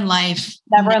 ever in life.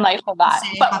 Never in life for that.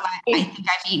 But I think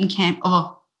I've eaten canned.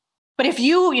 Oh. But if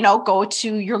you, go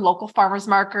to your local farmer's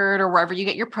market or wherever you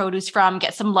get your produce from,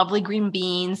 get some lovely green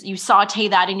beans, you saute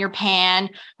that in your pan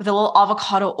with a little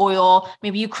avocado oil,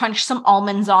 maybe you crunch some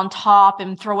almonds on top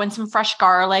and throw in some fresh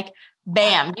garlic,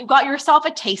 bam, you got yourself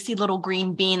a tasty little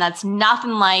green bean. That's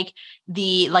nothing like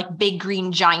the big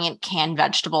green giant canned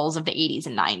vegetables of the 80s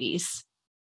and 90s.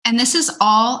 And this is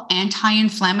all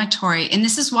anti-inflammatory. And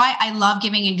this is why I love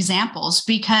giving examples,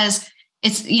 because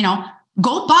it's,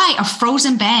 go buy a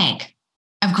frozen bag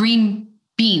of green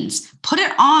beans, put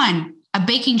it on a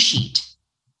baking sheet,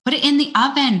 put it in the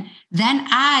oven, then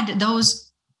add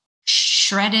those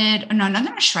shredded, no,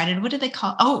 not shredded. What do they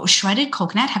call? Oh, shredded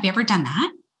coconut. Have you ever done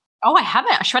that? Oh, I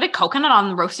haven't. A shredded coconut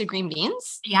on roasted green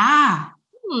beans? Yeah.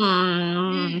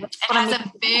 It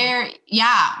has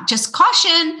just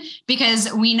caution,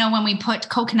 because we know when we put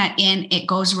coconut in, it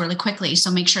goes really quickly.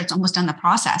 So make sure it's almost done the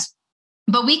process.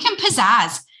 But we can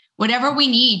pizzazz whatever we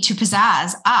need to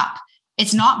pizzazz up.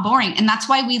 It's not boring. And that's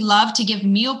why we love to give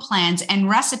meal plans and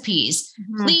recipes.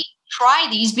 Mm-hmm. Please try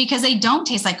these, because they don't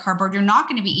taste like cardboard. You're not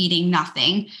going to be eating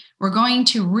nothing. We're going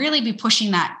to really be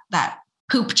pushing that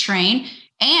poop train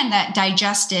and that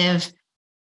digestive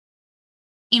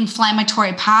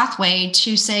inflammatory pathway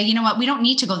to say, you know what, we don't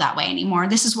need to go that way anymore.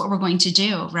 This is what we're going to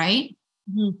do, right?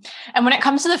 Mm-hmm. And when it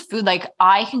comes to the food,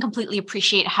 I can completely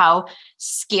appreciate how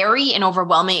scary and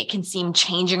overwhelming it can seem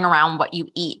changing around what you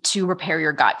eat to repair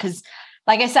your gut. Because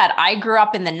like I said, I grew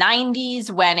up in the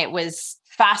 90s when it was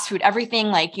fast food,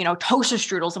 everything toaster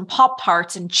strudels and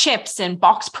Pop-Tarts and chips and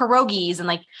box pierogies. And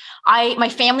my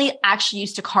family actually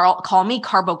used to call me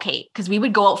Carbo Kate, because we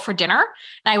would go out for dinner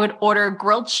and I would order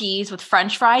grilled cheese with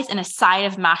French fries and a side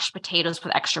of mashed potatoes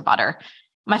with extra butter.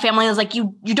 My family was like,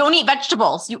 you don't eat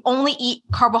vegetables. You only eat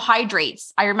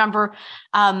carbohydrates. I remember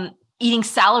eating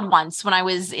salad once when I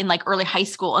was in like early high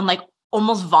school and like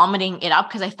almost vomiting it up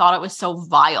because I thought it was so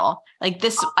vile. Like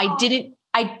this,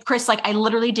 Chris, like I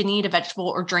literally didn't eat a vegetable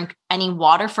or drink any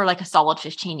water for like a solid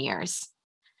 15 years.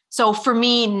 So for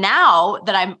me now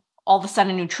that I'm all of a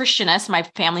sudden a nutritionist, my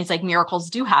family's like miracles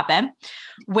do happen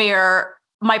where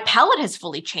my palate has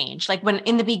fully changed. Like when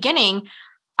in the beginning,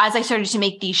 as I started to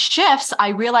make these shifts, I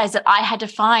realized that I had to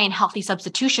find healthy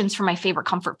substitutions for my favorite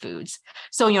comfort foods.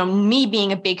 So, me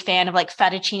being a big fan of like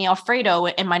fettuccine Alfredo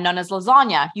and my nonna's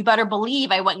lasagna, you better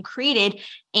believe I went and created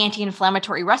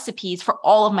anti-inflammatory recipes for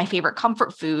all of my favorite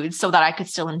comfort foods so that I could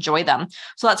still enjoy them.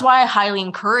 So that's why I highly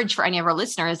encourage for any of our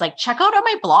listeners, like check out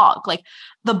my blog. Like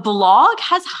the blog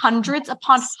has hundreds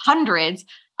upon hundreds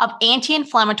of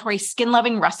anti-inflammatory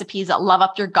skin-loving recipes that love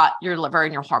up your gut, your liver,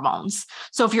 and your hormones.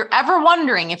 So if you're ever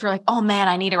wondering, if you're like, oh man,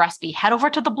 I need a recipe, head over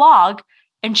to the blog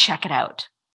and check it out.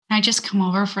 Can I just come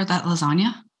over for that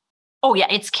lasagna? Oh yeah,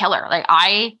 it's killer. Like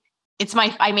I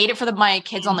made it for my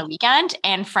kids on the weekend,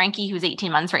 and Frankie, who's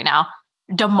 18 months right now,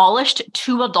 demolished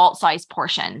 2 adult-sized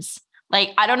portions.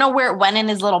 Like I don't know where it went in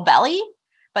his little belly,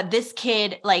 but this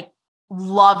kid like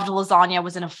loved lasagna,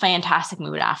 was in a fantastic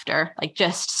mood after, like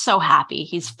just so happy.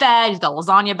 He's fed, he's got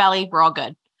lasagna belly. We're all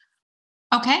good.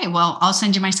 Okay. Well, I'll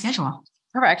send you my schedule.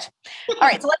 Perfect. All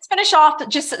right. So let's finish off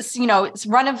just,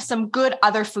 run of some good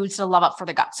other foods to love up for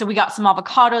the gut. So we got some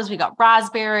avocados, we got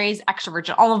raspberries, extra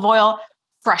virgin olive oil,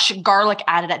 fresh garlic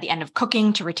added at the end of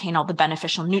cooking to retain all the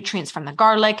beneficial nutrients from the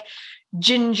garlic,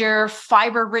 ginger,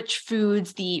 fiber-rich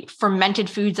foods, the fermented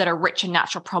foods that are rich in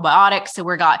natural probiotics. So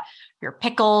we got your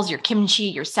pickles, your kimchi,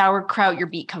 your sauerkraut, your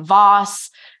beet kvass,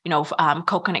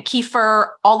 coconut kefir,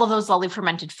 all of those lovely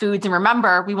fermented foods. And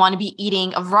remember, we want to be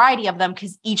eating a variety of them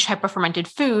because each type of fermented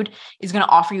food is going to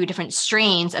offer you different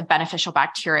strains of beneficial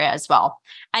bacteria as well.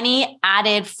 Any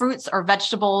added fruits or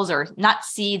vegetables or nut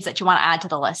seeds that you want to add to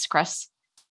the list, Chris?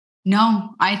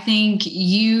 No, I think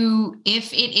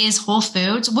if it is whole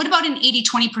foods, what about an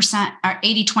 80-20% or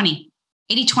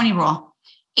 80-20 rule?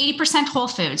 80% whole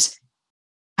foods.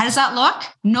 How does that look?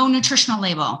 No nutritional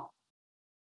label.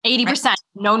 80%, right?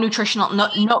 No nutritional, no.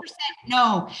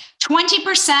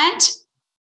 20%,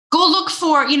 go look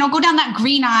for, go down that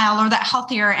green aisle or that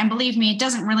healthier. And believe me, it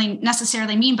doesn't really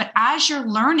necessarily mean, but as you're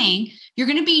learning, you're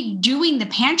going to be doing the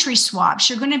pantry swaps.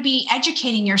 You're going to be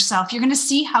educating yourself. You're going to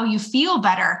see how you feel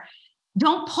better.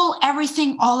 Don't pull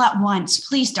everything all at once.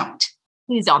 Please don't.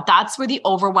 Please don't. That's where the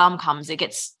overwhelm comes. It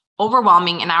gets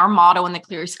overwhelming. And our motto in the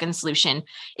Clear Skin Solution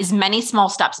is many small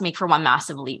steps make for one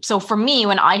massive leap. So for me,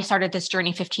 when I started this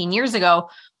journey 15 years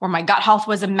ago, where my gut health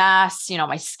was a mess,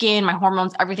 my skin, my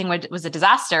hormones, everything was a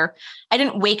disaster. I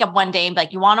didn't wake up one day and be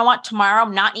like, you want to what tomorrow?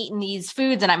 I'm not eating these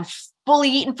foods and I'm fully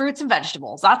eating fruits and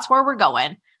vegetables. That's where we're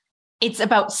going. It's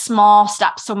about small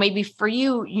steps. So maybe for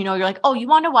you, you're like, oh, you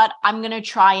want to what? I'm going to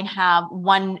try and have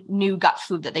one new gut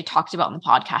food that they talked about in the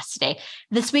podcast today.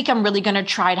 This week, I'm really going to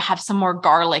try to have some more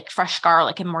garlic, fresh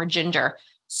garlic and more ginger.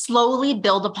 Slowly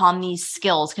build upon these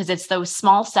skills because it's those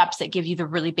small steps that give you the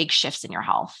really big shifts in your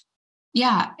health.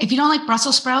 Yeah. If you don't like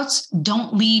Brussels sprouts,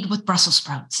 don't lead with Brussels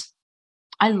sprouts.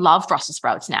 I love Brussels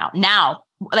sprouts now,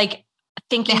 like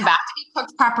thinking back, to be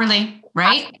cooked properly,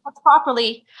 right? Cooked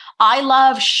properly. I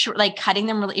love cutting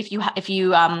them really. If you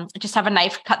just have a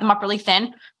knife, cut them up really thin.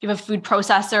 If you have a food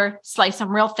processor, slice them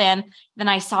real thin. Then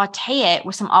I saute it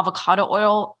with some avocado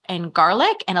oil and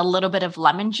garlic and a little bit of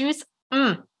lemon juice.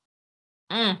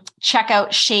 Check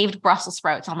out shaved Brussels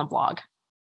sprouts on the blog.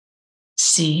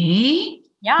 See?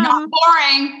 Yeah.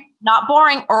 Not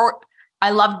boring. Or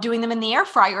I love doing them in the air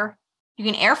fryer. You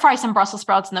can air fry some Brussels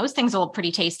sprouts and those things will look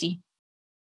pretty tasty.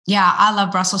 Yeah, I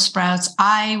love Brussels sprouts.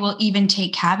 I will even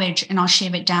take cabbage and I'll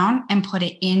shave it down and put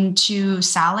it into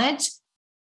salads.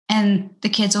 And the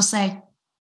kids will say,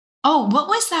 oh, what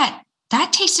was that?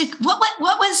 That tasted, what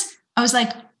was, I was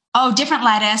like, oh, different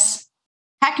lettuce.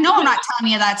 Heck no, I'm not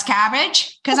telling you that's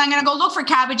cabbage because I'm going to go look for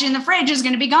cabbage in the fridge. It's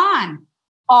going to be gone.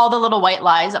 All the little white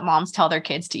lies that moms tell their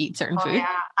kids to eat certain food. Yeah,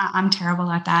 I'm terrible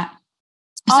at that.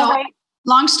 All right.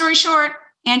 Long story short,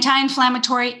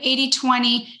 anti-inflammatory,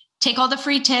 80-20, take all the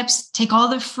free tips, take all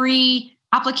the free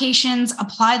applications,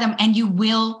 apply them, and you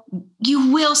will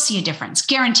see a difference,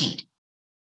 guaranteed.